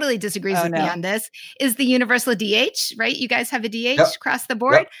Patty totally disagrees with me on this, is the universal DH, right? You guys have a DH across the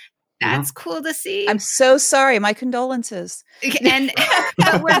board. Yep. That's cool to see. I'm so sorry. My condolences. And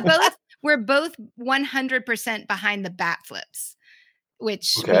we're both 100% behind the bat flips,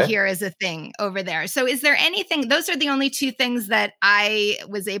 which we hear is a thing over there. So is there anything, those are the only two things that I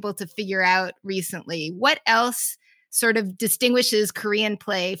was able to figure out recently. What else sort of distinguishes Korean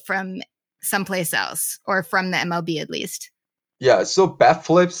play from someplace else, or from the MLB at least? Yeah, so bat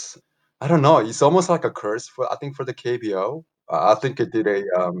flips, I don't know. It's almost like a curse for the KBO. I think it did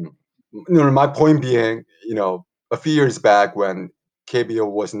my point being, a few years back when KBO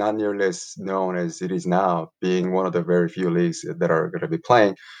was not nearly as known as it is now, being one of the very few leagues that are going to be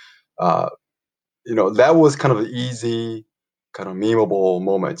playing, that was kind of easy, kind of memeable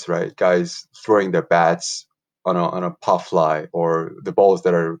moments, right? Guys throwing their bats on a pop fly, or the balls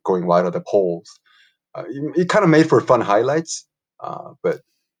that are going wide of the poles. It kind of made for fun highlights, but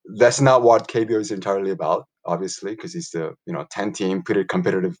that's not what KBO is entirely about, obviously, because it's the 10-team pretty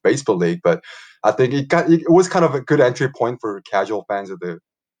competitive baseball league. But I think it was kind of a good entry point for casual fans of the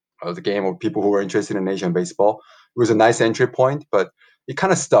game, or people who were interested in Asian baseball. It was a nice entry point, but it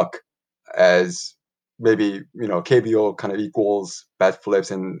kind of stuck as maybe KBO kind of equals bat flips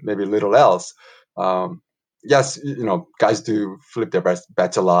and maybe little else. Yes, guys do flip their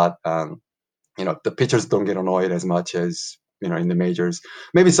bats a lot. The pitchers don't get annoyed as much as in the majors.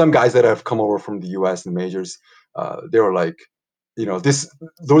 Maybe some guys that have come over from the US in the majors, they were like,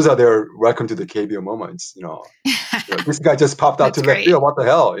 those are their welcome to the KBO moments. This guy just popped out to left field. What the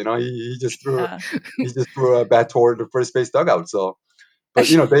hell? He just threw a bat toward the first base dugout. So, but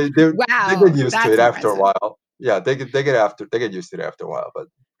they get used to it after a while. Yeah, they get used to it after a while. But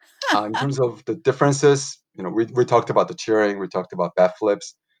in terms of the differences, we talked about the cheering, we talked about bat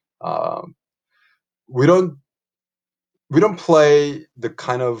flips. We don't play the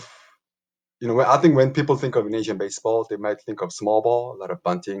kind of, I think when people think of Asian baseball, they might think of small ball, a lot of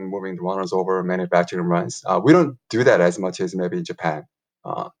bunting, moving the runners over, manufacturing runs. We don't do that as much as maybe in Japan.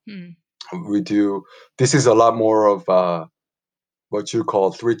 We do. This is a lot more of what you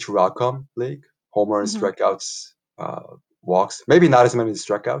call 3 true outcome league: homers, strikeouts, walks. Maybe not as many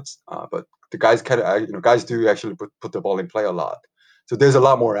strikeouts, but the guys guys do actually put the ball in play a lot. So there's a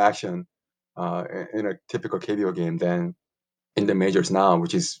lot more action in a typical KBO game than in the majors now,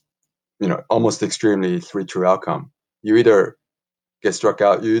 which is almost extremely 3 true outcome. You either get struck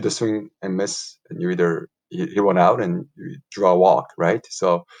out, you either swing and miss, and you either hit one out and you draw a walk, right?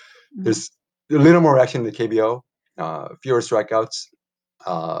 So there's a little more action in the KBO, fewer strikeouts,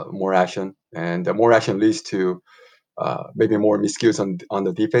 more action, and more action leads to maybe more miscues on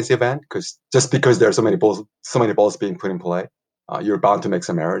the defensive end, because there are so many balls being put in play. you're bound to make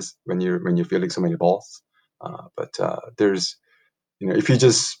some errors when you're fielding so many balls. But there's, if you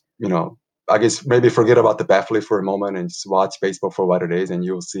just, I guess maybe forget about the bat flip for a moment and just watch baseball for what it is, and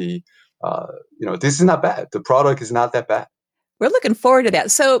you'll see, this is not bad. The product is not that bad. We're looking forward to that.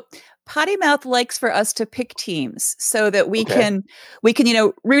 So Potty Mouth likes for us to pick teams so that we can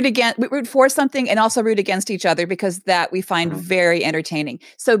root for something and also root against each other, because that we find very entertaining.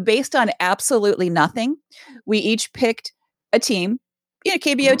 So based on absolutely nothing, we each picked a team,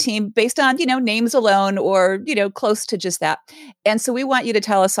 KBO team based on, names alone or, close to just that. And so we want you to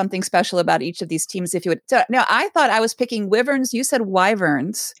tell us something special about each of these teams. If you would. So now I thought I was picking Wyverns. You said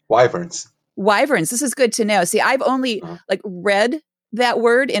Wyverns. Wyverns. This is good to know. See, I've only read that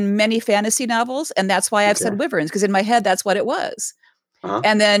word in many fantasy novels, and that's why I've said Wyverns, because in my head that's what it was.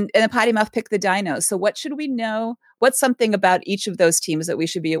 And then Potty Mouth picked the Dinos. So what should we know? What's something about each of those teams that we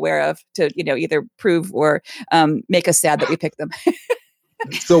should be aware of to either prove or make us sad that we picked them?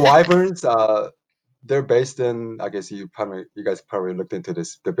 So Wyverns, they're based in, I guess you guys probably looked into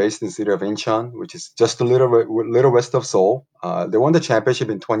this. They're based in the city of Incheon, which is just a little west of Seoul. They won the championship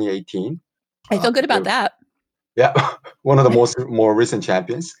in 2018. I feel good about that. Yeah, one of the more recent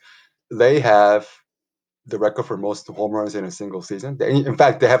champions. They have the record for most home runs in a single season. In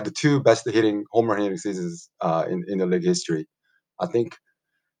fact, they have the two best home run hitting seasons in the league history. I think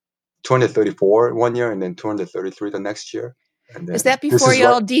 234 one year and then 233 the next year. And then is that before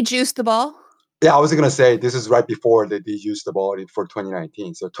y'all dejuiced the ball? Yeah, I was going to say this is right before they dejuiced the ball for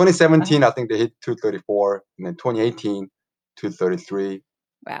 2019. So 2017, I think they hit 234, and then 2018, 233.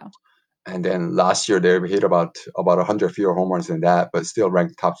 Wow. And then last year they hit about 100 fewer home runs than that, but still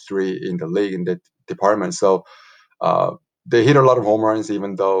ranked top 3 in the league in that department. So they hit a lot of home runs,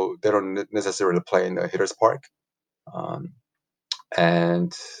 even though they don't necessarily play in the hitter's park.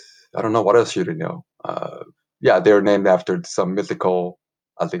 And I don't know what else you should know. They're named after some mythical,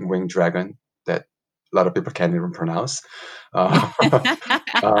 I think, winged dragon that a lot of people can't even pronounce.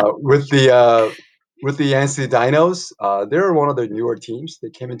 With the Yancy Dinos, they're one of the newer teams.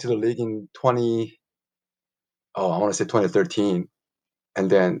 They came into the league in 2013. And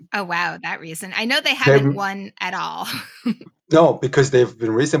then... Oh, wow, that reason. I know they haven't won at all. No, because they've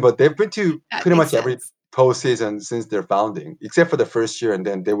been recent, but they've been to pretty much every postseason since their founding, except for the first year. And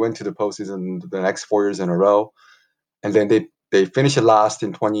then they went to the postseason the next 4 years in a row. And then they finished last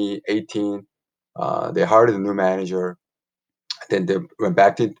in 2018. They hired a new manager. Then they went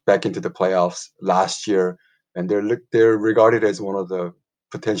back into the playoffs last year, and they're regarded as one of the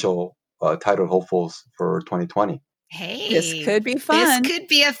potential title hopefuls for 2020. Hey, this could be fun. This could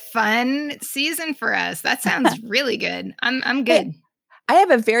be a fun season for us. That sounds really good. I'm good. Hey, I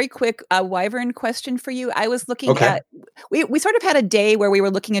have a very quick Wyvern question for you. I was looking at, we sort of had a day where we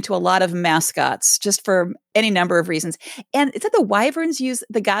were looking into a lot of mascots just for any number of reasons. And it said the Wyverns use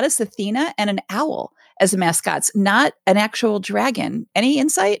the goddess Athena and an owl as mascots, not an actual dragon. Any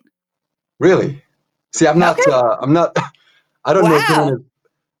insight? Really? See, I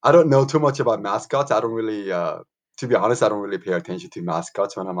don't know too much about mascots. I don't really, to be honest, I don't really pay attention to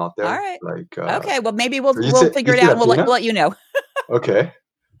mascots when I'm out there. All right. Okay. Well, maybe we'll figure it out. We'll let you know. Okay.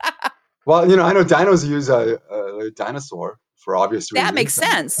 Well, I know dinos use a dinosaur for obvious reasons. That makes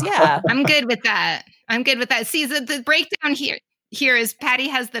sense. Yeah. I'm good with that. See, the breakdown here is Patty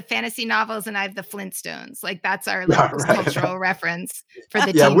has the fantasy novels and I have the Flintstones. Like that's our cultural reference for the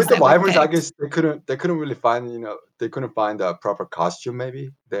teams. Yeah, with the Wyverns, I guess they couldn't really find, they couldn't find a proper costume.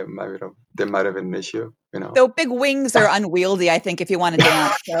 Maybe they might have been an issue. Though big wings are unwieldy, I think, if you want to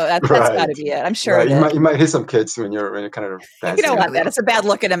dance. So that's got to be it. I'm sure. Right. You might hit some kids when you're kind of fancy. You don't want that. It's a bad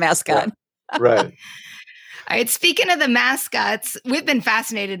look at a mascot. Yeah. Right. All right. Speaking of the mascots, we've been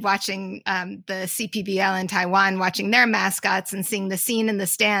fascinated watching the CPBL in Taiwan, watching their mascots and seeing the scene in the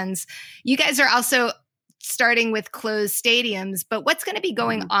stands. You guys are also starting with closed stadiums, but what's going to be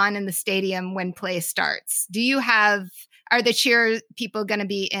going on in the stadium when play starts? Are the cheer people going to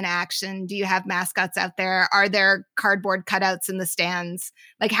be in action? Do you have mascots out there? Are there cardboard cutouts in the stands?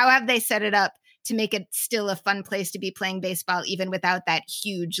 Like, how have they set it up to make it still a fun place to be playing baseball, even without that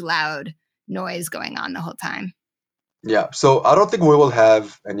huge, loud noise going on the whole time? Yeah. So I don't think we will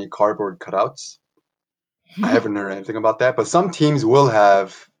have any cardboard cutouts. I haven't heard anything about that, but some teams will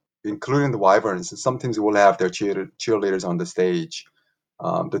have, including the Wyverns, some teams will have their cheerleaders on the stage.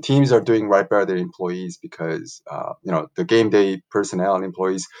 The teams are doing right by their employees because, the game day personnel and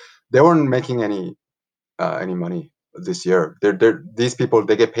employees, they weren't making any money this year. These people,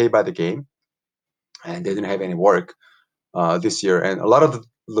 they get paid by the game, and they didn't have any work this year. And a lot of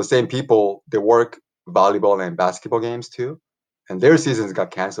the same people, they work volleyball and basketball games too, and their seasons got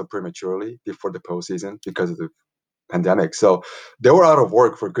canceled prematurely before the postseason because of the pandemic. So they were out of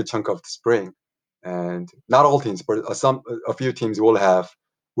work for a good chunk of the spring. And not all teams, but a few teams will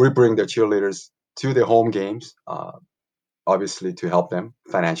bring their cheerleaders to their home games, obviously to help them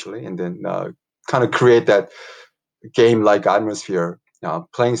financially, and then kind of create that game-like atmosphere,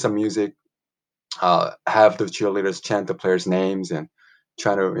 playing some music, have the cheerleaders chant the players' names, and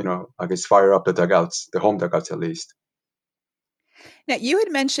trying to, I guess, fire up the dugouts, the home dugouts at least. Now, you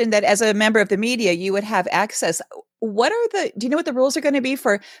had mentioned that as a member of the media, you would have access. Do you know what the rules are going to be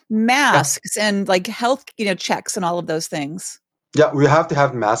for masks and like health, checks and all of those things? Yeah, we have to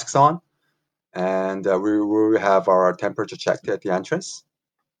have masks on, and we will have our temperature checked at the entrance.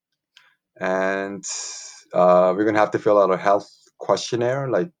 And we're going to have to fill out a health questionnaire,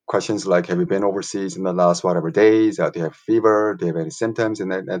 like questions like, have you been overseas in the last whatever days? Do you have fever? Do you have any symptoms?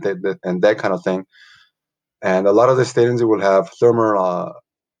 And that kind of thing. And a lot of the stadiums will have thermal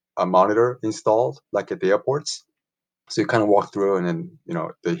a monitor installed, like at the airports. So you kind of walk through, and then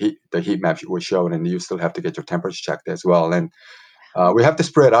the heat map will show, and you still have to get your temperature checked as well. And we have to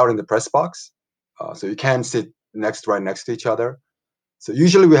spread out in the press box, so you can't sit right next to each other. So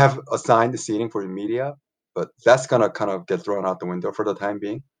usually we have assigned the seating for the media, but that's gonna kind of get thrown out the window for the time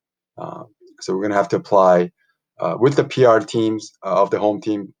being. So we're gonna have to apply with the PR teams of the home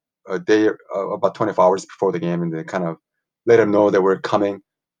team a day, about 24 hours before the game, and then kind of let them know that we're coming,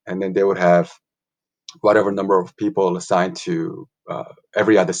 and then they would have whatever number of people assigned to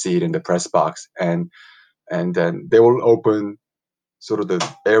every other seat in the press box, and then they will open sort of the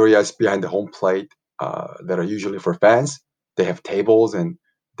areas behind the home plate that are usually for fans. They have tables, and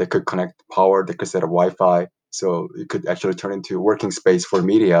they could connect power. They could set up Wi-Fi, so it could actually turn into a working space for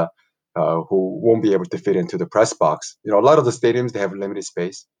media who won't be able to fit into the press box. A lot of the stadiums, they have limited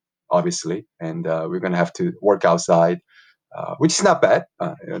space, obviously, and we're going to have to work outside, which is not bad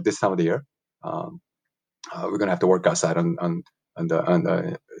this time of the year. We're going to have to work outside on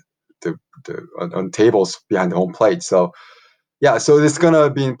tables behind the home plate. So yeah, so it's going to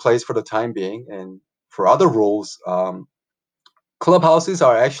be in place for the time being. And for other rules, clubhouses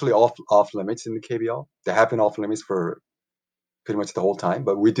are actually off limits in the KBL. They have been off limits for pretty much the whole time,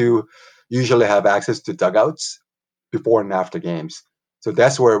 but we do usually have access to dugouts before and after games. So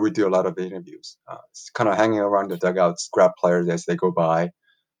that's where we do a lot of the interviews. It's kind of hanging around the dugouts, grab players as they go by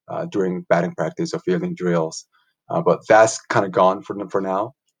during batting practice or fielding drills. But that's kind of gone for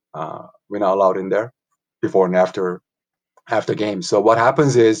now. We're not allowed in there before and after games. So what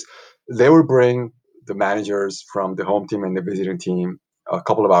happens is they will bring the managers from the home team and the visiting team a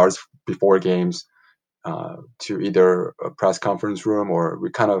couple of hours before games to either a press conference room, or we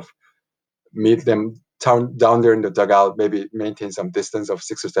kind of meet them down there in the dugout, maybe maintain some distance of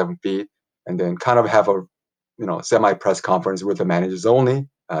 6 or 7 feet, and then kind of have a semi press conference with the managers only,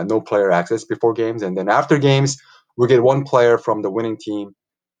 no player access before games. And then after games, we get one player from the winning team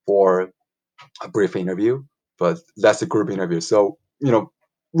for a brief interview, but that's a group interview. So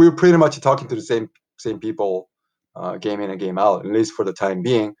we're pretty much talking to the same people game in and game out, at least for the time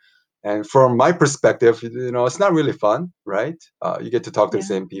being. And from my perspective, it's not really fun, right? You get to talk to the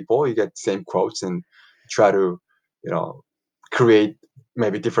same people, you get the same quotes, and try to, create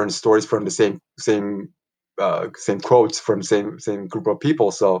maybe different stories from the same quotes from same group of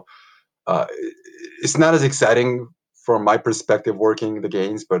people. So it's not as exciting from my perspective working the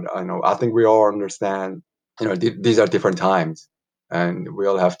games, but I think we all understand, these are different times, and we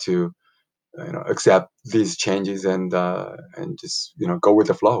all have to, accept these changes and just go with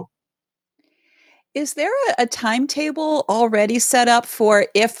the flow. Is there a timetable already set up for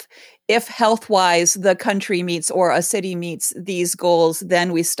if health-wise the country meets or a city meets these goals,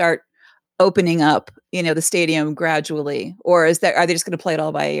 then we start opening up, the stadium gradually? Or are they just going to play it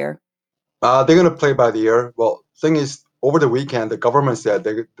all by ear? They're going to play by the ear. Well, thing is, over the weekend, the government said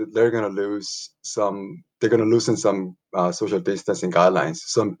they're going to loosen some social distancing guidelines.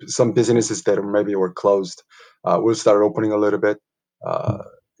 Some businesses that maybe were closed will start opening a little bit.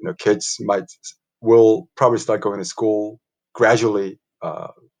 Kids will probably start going to school gradually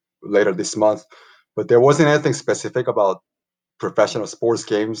later this month. But there wasn't anything specific about professional sports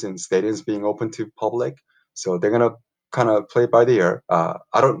games and stadiums being open to public. So they're going to kind of play by the ear. I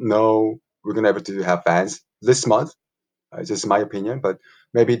don't know we're going to be able to have fans this month. It's just my opinion, but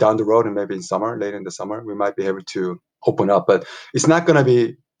maybe down the road and maybe later in the summer, we might be able to open up. But it's not going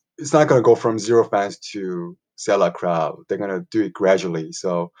to go from 0 fans to sellout crowd. They're going to do it gradually.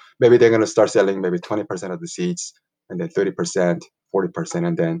 So maybe they're going to start selling maybe 20% of the seats, and then 30%, 40%.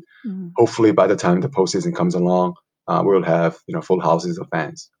 And then hopefully by the time the postseason comes along, we'll have, full houses of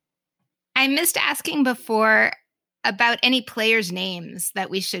fans. I missed asking before about any players' names that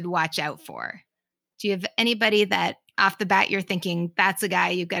we should watch out for. Do you have anybody that off the bat you're thinking that's a guy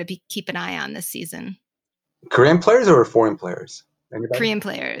you've got to keep an eye on this season? Korean players or foreign players? Anybody? Korean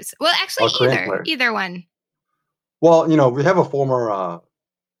players. Well, actually, either one. Well, we have a former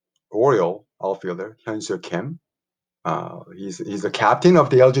Oriole outfielder, Hyun-Soo Kim. He's the captain of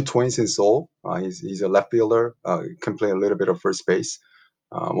the LG Twins in Seoul. He's a left fielder. Can play a little bit of first base.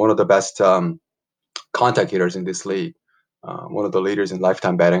 One of the best contact hitters in this league. One of the leaders in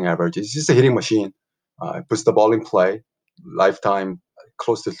lifetime batting average. He's just a hitting machine. Puts the ball in play. Lifetime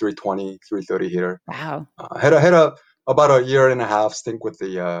close to 320, 330 hitter. Wow. Had about a year and a half stint with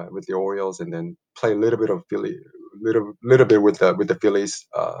the Orioles, and then play a little bit of Philly, little bit with the Phillies,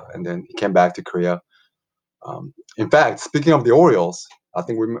 and then he came back to Korea. In fact, speaking of the Orioles, I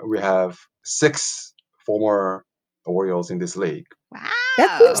think we have 6 former Orioles in this league. Wow,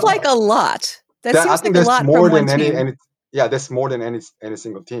 that seems like a lot. I think that's more than any. Yeah, that's more than any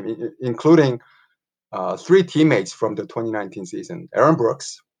single team, including 3 teammates from the 2019 season: Aaron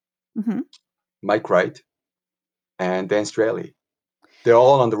Brooks, Mike Wright, and Dan Straley. They're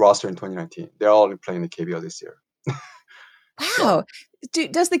all on the roster in 2019. They're all playing the KBO this year. Wow.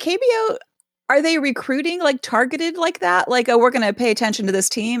 Does the KBO, are they recruiting like targeted like that? Like, oh, we're going to pay attention to this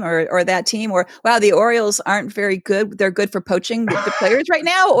team or that team, or wow, the Orioles aren't very good. They're good for poaching the players right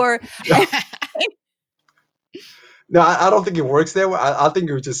now, or. No, I don't think it works that way. I think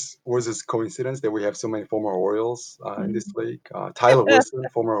it was just coincidence that we have so many former Orioles in this league. Tyler Wilson,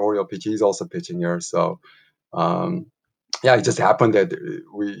 former Oriole pitcher, he's also pitching here. So, it just happened that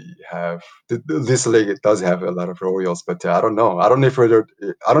we have this league. It does have a lot of Orioles, but I don't know. I don't know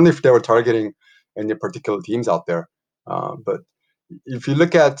if they were targeting any particular teams out there. But if you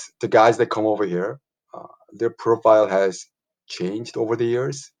look at the guys that come over here, their profile has changed over the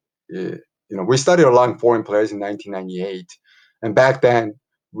years. We started allowing foreign players in 1998, and back then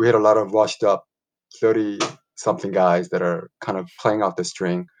we had a lot of washed up 30-something guys that are kind of playing out the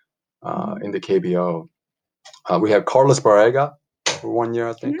string in the KBO. We have Carlos Barrega for 1 year,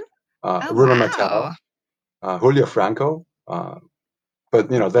 I think. Ruben Mateo, Julio Franco. But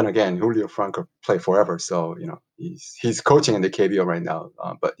then again, Julio Franco played forever, so he's coaching in the KBO right now.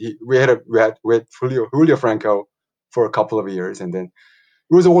 But we had Julio Franco for a couple of years, and then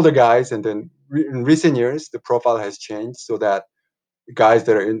it was older guys, and then in recent years, the profile has changed so that guys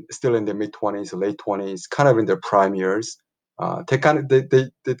that are still in their mid-20s, late 20s, kind of in their prime years, they kind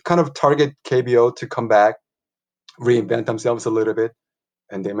of target KBO to come back, reinvent themselves a little bit,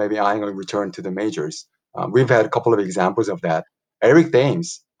 and they may be eyeing a return to the majors. We've had a couple of examples of that. Eric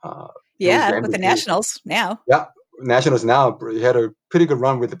Thames. With the Nationals now. Yeah, Nationals now. He had a pretty good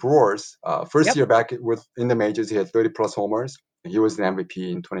run with the Brewers. First year back in the majors, he had 30-plus homers. He was the MVP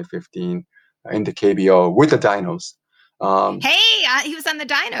in 2015 in the KBO with the Dinos. He was on the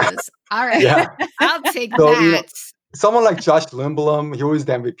Dinos. All right. Yeah. I'll take that. Someone like Josh Lindblom, he was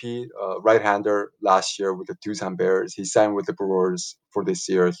the MVP, right-hander last year with the Doosan Bears. He signed with the Brewers for this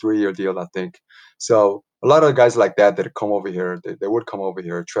year, 3-year deal, I think. So a lot of guys like that come over here, they would come over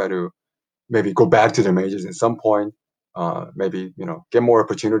here, try to maybe go back to the majors at some point, maybe, get more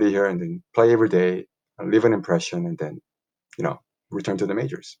opportunity here and then play every day, leave an impression, and then, return to the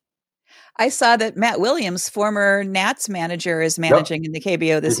majors. I saw that Matt Williams, former Nats manager, is managing in the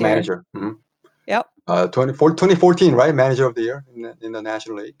KBO this year. Manager. Mm-hmm. Yep. 2014, right? Manager of the year in the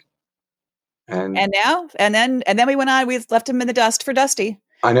National League. And then we went on. We left him in the dust for Dusty.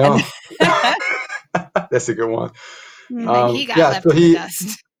 I know. That's a good one. He got left in the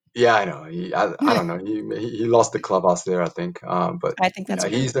dust. Yeah, I know. I don't know. He lost the clubhouse there, I think. But I think that's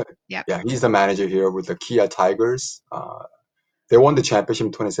he's the manager here with the Kia Tigers. They won the championship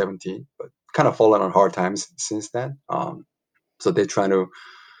in 2017, but kind of fallen on hard times since then. So they're trying to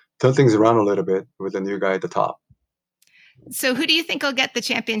turn things around a little bit with a new guy at the top. So who do you think will get the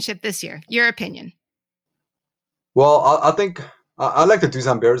championship this year? Your opinion? Well, I think I like the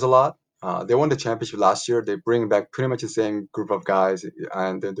Doosan Bears a lot. They won the championship last year. They bring back pretty much the same group of guys,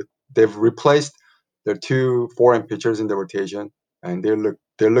 and they've replaced their 2 foreign pitchers in the rotation, and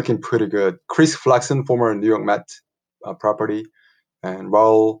they're looking pretty good. Chris Flexen, former New York Mets property, and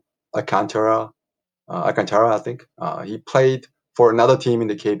Raul Alcantara, I think. He played for another team in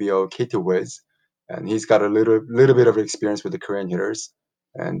the KBO, K2 Wiz, and he's got a little bit of experience with the Korean hitters,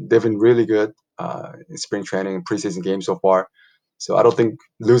 and they've been really good in spring training and preseason games so far. So I don't think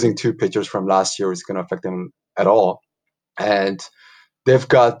losing 2 pitchers from last year is going to affect them at all. And they've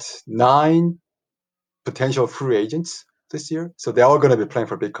got 9 potential free agents this year, so they're all going to be playing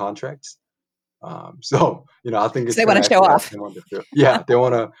for big contracts. I think they want to show off. They want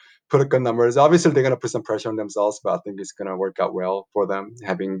to put good numbers. Obviously, they're going to put some pressure on themselves, but I think it's going to work out well for them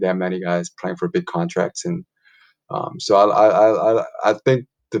having that many guys playing for big contracts. And so I think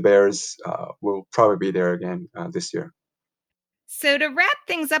the Bears will probably be there again this year. So to wrap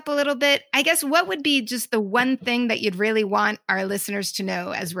things up a little bit, I guess what would be just the one thing that you'd really want our listeners to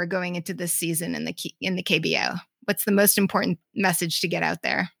know as we're going into this season in the KBO? What's the most important message to get out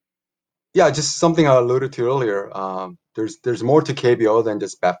there? Yeah, just something I alluded to earlier. There's more to KBO than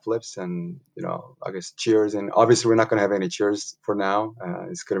just bat flips and, I guess cheers. And obviously we're not going to have any cheers for now.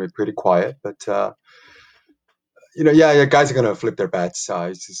 It's going to be pretty quiet, but guys are going to flip their bats.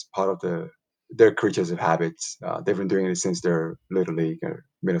 It's just part of their creatures of habits. They've been doing it since their little league or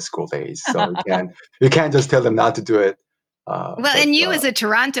middle school days. So you can't just tell them not to do it. And you as a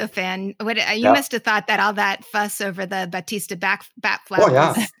Toronto fan, you must have thought that all that fuss over the Batista bat flap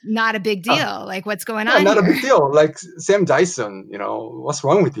was not a big deal. Like, what's going on? Not a big deal. Like Sam Dyson, what's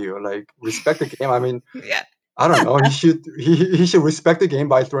wrong with you? Like, respect the game. I mean, I don't know. He should respect the game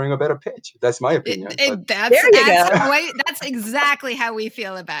by throwing a better pitch. That's my opinion. That's exactly how we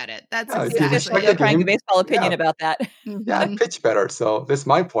feel about it. That's exactly trying a baseball opinion about that. Yeah, pitch better. So that's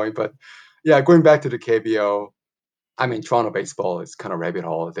my point. But going back to the KBO. I mean, Toronto baseball is kind of rabbit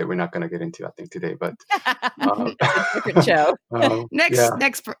hole that we're not going to get into, I think, today. But different show.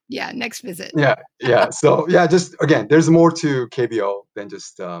 Next visit. Yeah. So just again, there's more to KBO than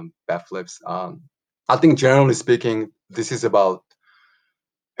just bat flips. I think generally speaking, this is about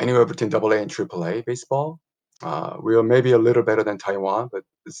anywhere between AA and AAA baseball. We are maybe a little better than Taiwan, but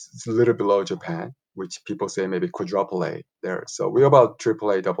it's a little below Japan, which people say maybe quadruple A there. So we're about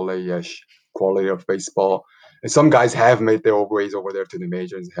AAA, AA-ish quality of baseball. And some guys have made their ways over there to the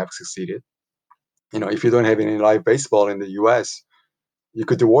majors and have succeeded. If you don't have any live baseball in the U.S., you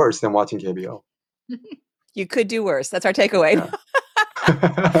could do worse than watching KBO. You could do worse. That's our takeaway. Yeah.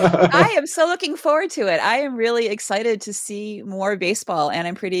 I am so looking forward to it. I am really excited to see more baseball, and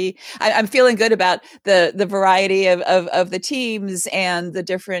I'm feeling good about the variety of the teams and the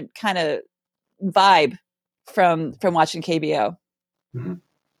different kind of vibe from watching KBO. Mm-hmm.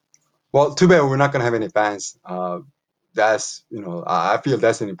 Well, too bad we're not going to have any fans. That's, I feel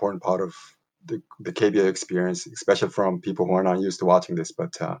that's an important part of the KBO experience, especially from people who are not used to watching this.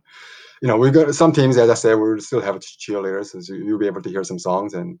 But, we've got some teams, as I said, we'll still have cheerleaders, so you'll be able to hear some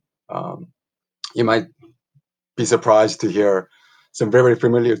songs, and you might be surprised to hear some very, very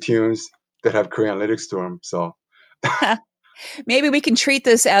familiar tunes that have Korean lyrics to them. So maybe we can treat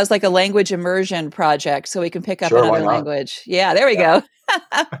this as like a language immersion project so we can pick up another language. Yeah, there we go.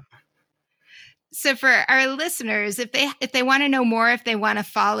 So for our listeners, if they want to know more, if they want to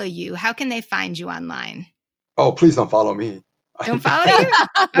follow you, how can they find you online? Oh, please don't follow me. Don't follow you?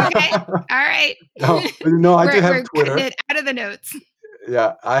 Okay. All right. No, I do have Twitter. It out of the notes.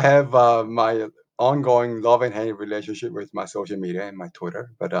 Yeah, I have my ongoing love and hate relationship with my social media and my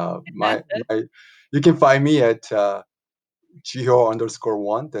Twitter. But you can find me at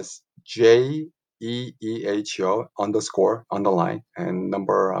Jihyo_1. That's JEEHO __ and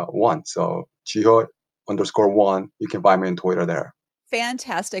number 1. So Jihyo_1. You can find me on Twitter there.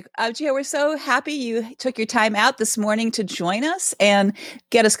 Fantastic. Jihyo, we're so happy you took your time out this morning to join us and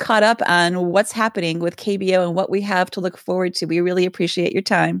get us caught up on what's happening with KBO and what we have to look forward to. We really appreciate your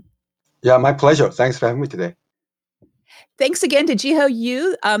time. Yeah, my pleasure. Thanks for having me today. Thanks again to Jihyo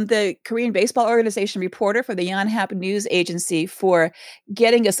Yoo, the Korean Baseball Organization reporter for the Yonhap News Agency, for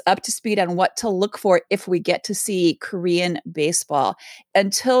getting us up to speed on what to look for if we get to see Korean baseball.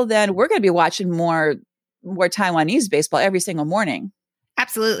 Until then, we're going to be watching more Taiwanese baseball every single morning.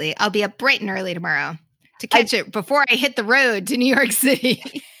 Absolutely. I'll be up bright and early tomorrow to catch it before I hit the road to New York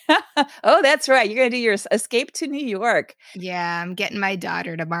City. Oh, that's right. You're going to do your escape to New York. Yeah, I'm getting my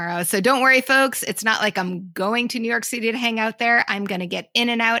daughter tomorrow. So don't worry, folks. It's not like I'm going to New York City to hang out there. I'm going to get in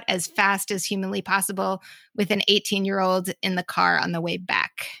and out as fast as humanly possible with an 18-year-old in the car on the way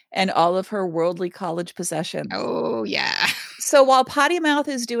back. And all of her worldly college possessions. Oh, yeah. So while Potty Mouth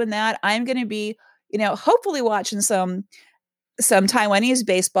is doing that, I'm going to be, hopefully watching some Taiwanese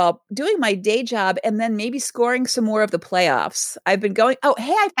baseball, doing my day job, and then maybe scoring some more of the playoffs. I've been going,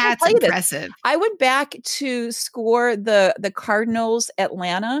 that's impressive. I went back to score the Cardinals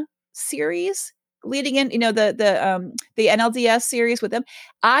Atlanta series leading in, the NLDS series with them.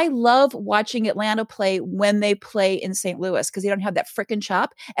 I love watching Atlanta play when they play in St. Louis because they don't have that frickin'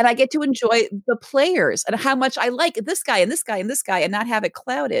 chop. And I get to enjoy the players and how much I like this guy and this guy and this guy and not have it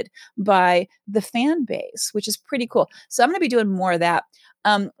clouded by the fan base, which is pretty cool. So I'm going to be doing more of that.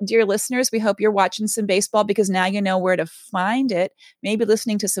 Dear listeners, we hope you're watching some baseball because now you know where to find it. Maybe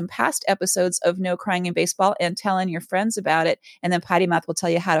listening to some past episodes of No Crying in Baseball and telling your friends about it. And then Potty Mouth will tell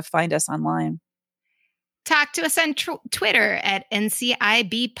you how to find us online. Talk to us on Twitter at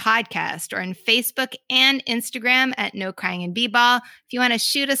NCIB Podcast or on Facebook and Instagram at No Crying in B-Ball. If you want to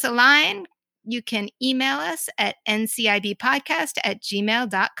shoot us a line, you can email us at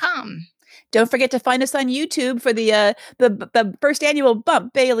ncibpodcast@gmail.com. Don't forget to find us on YouTube for the first annual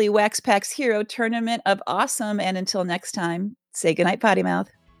Bump Bailey Wax Packs Hero Tournament of Awesome. And until next time, say goodnight, Potty Mouth.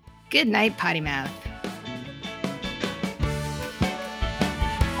 Good night, Potty Mouth.